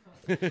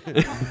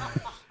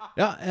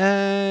 Ja,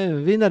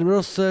 vi nærmer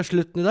oss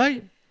slutten i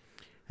dag.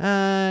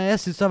 Jeg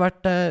synes det har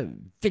vært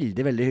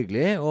veldig, veldig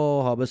hyggelig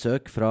å ha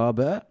besøk fra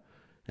Bø.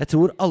 Jeg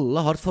tror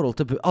alle har et forhold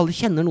til Bø. Alle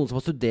kjenner noen som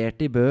har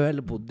studert i Bø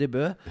eller bodd i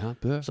Bø. Ja,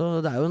 Bø.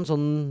 Så det er jo en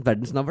sånn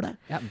verdensnavle.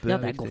 Ja, Bø Ja, er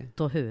det er viktig.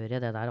 godt å høre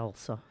det der,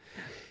 altså.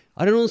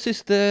 Er det noen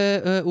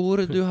siste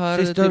ord du har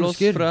Siste til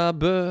ønsker? oss fra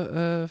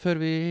Bø før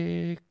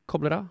vi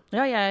kobler av?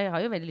 Ja, jeg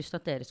har jo veldig lyst til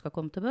at dere skal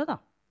komme til Bø, da.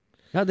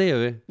 Ja, det gjør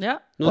vi. Ja.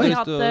 Nå Kunne vi, synes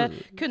hatt,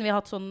 du- kunne vi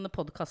hatt sånn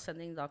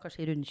podcastsending da,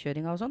 kanskje i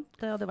rundkjøringa og sånt?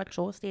 Det hadde vært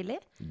så stilig.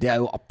 Det er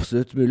jo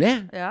absolutt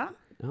mulig. Ja,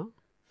 Ja.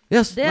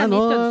 Yes, det er nei,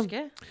 mitt nå-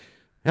 ønske.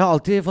 Jeg har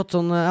alltid hatt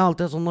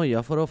sånn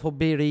noia for å få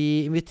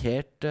bli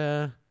invitert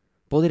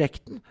på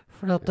direkten.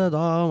 For at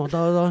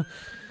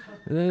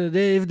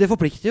det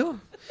forplikter jo.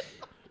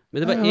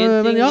 Men det var én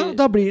ting Men ja,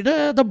 da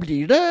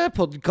blir det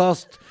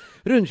podcast.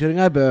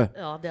 Rundkjøringa i Bø.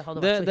 Ja, det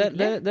hadde det, vært så det, hyggelig.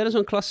 det, det er en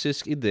sånn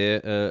klassisk idé,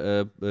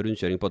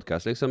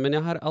 rundkjøring-podcast, liksom. Men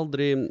jeg har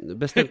aldri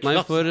bestemt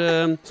meg for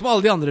Som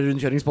alle de andre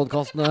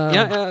rundkjøringspodkastene.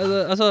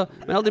 altså,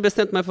 men jeg har aldri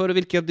bestemt meg for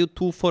hvilke av de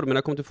to formene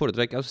jeg kommer til å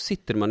foretrekke. Altså,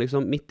 sitter man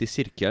liksom midt i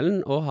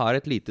sirkelen og har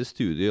et lite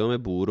studio med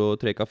bord og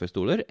 3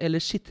 kaffestoler,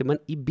 eller sitter man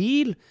i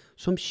bil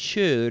som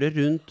kjører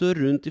rundt og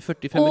rundt i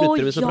 45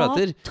 minutter mens man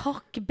prater?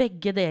 Takk,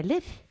 begge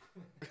deler.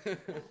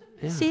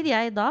 Sier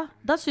jeg da.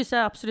 Da synes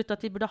jeg absolutt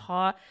at vi burde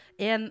ha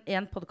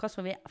en podcast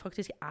hvor vi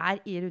faktisk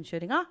i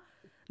rundkjøringa,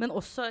 men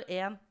også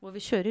en hvor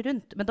vi kjører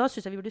rundt. Men da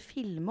synes jeg vi burde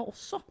filme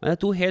også. Det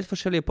 2 helt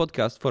forskjellige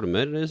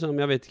podcastformer, som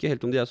jeg vet ikke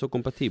helt om de så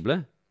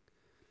kompatible.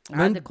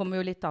 Nei, det kommer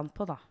jo litt an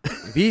på da.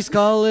 Vi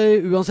skal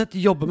uansett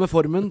jobbe med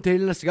formen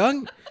til neste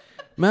gang.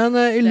 Men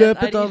i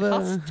løpet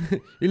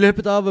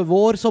av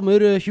vår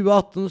sommer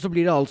 2018 så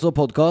blir det altså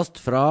podcast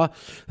fra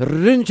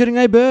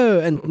rundkjøringa i Bø,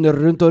 enten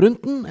rundt og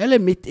rundt den, eller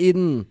midt i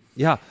den.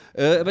 Ja,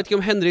 jeg vet ikke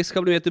om Henrik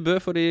skal bli med til Bø,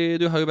 fordi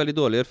du har jo veldig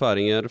dårlige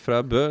erfaringer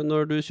fra Bø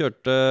når du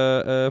kjørte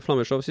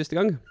Flammeshow siste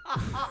gang.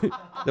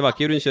 Det var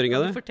ikke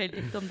rundkjøringa det? Fortell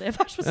litt om det,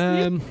 vær så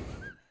snill.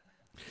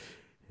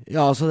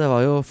 Ja, altså det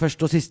var jo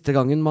første og siste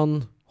gangen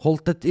man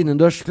holdt et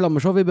innendørs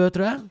Flammeshow i Bø,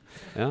 tror jeg.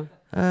 Ja.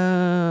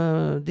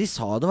 De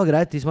sa det var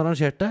greit, de som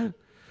arrangerte.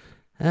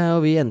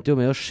 Og vi endte jo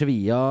med å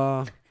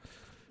svia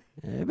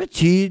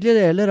betydelige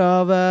deler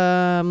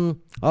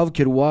av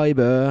kroa i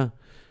Bø.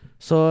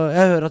 Så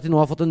jeg hører at de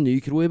nå har fått en ny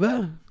kro i Bø.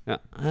 Ja.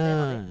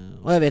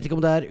 Og jeg vet ikke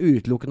om det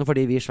utelukkende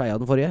fordi vi sveia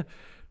den forrige,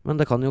 men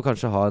det kan jo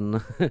kanskje ha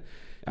en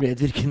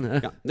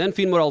medvirkende. Ja. Det en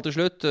fin moral til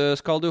slutt.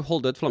 Skal du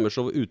holde et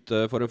Flammeshow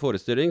ute for en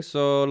forestilling,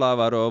 så la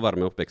være å være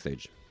med opp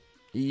backstage.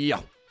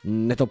 Ja,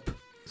 nettopp.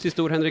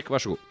 Siste ord, Henrik,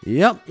 vær så god.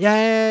 Ja,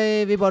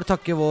 jeg vil bare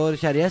takke vår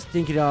kjære gjest,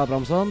 Ingrid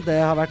Abrahamsson. Det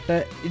har vært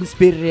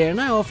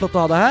inspirerende og flott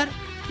å ha deg her.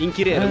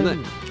 Inkurerende.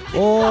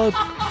 Og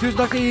tusen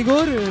takk til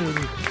Igor.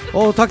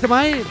 Og takk til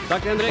meg.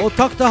 Takk, Henrik. Og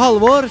takk til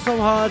Halvor, som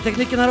har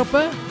teknikken her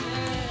oppe.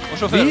 Og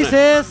sjåførene. Vi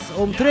ses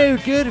om 3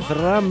 uker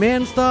fra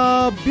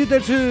Menstad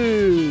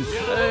bydelshus.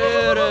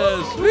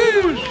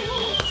 Høres!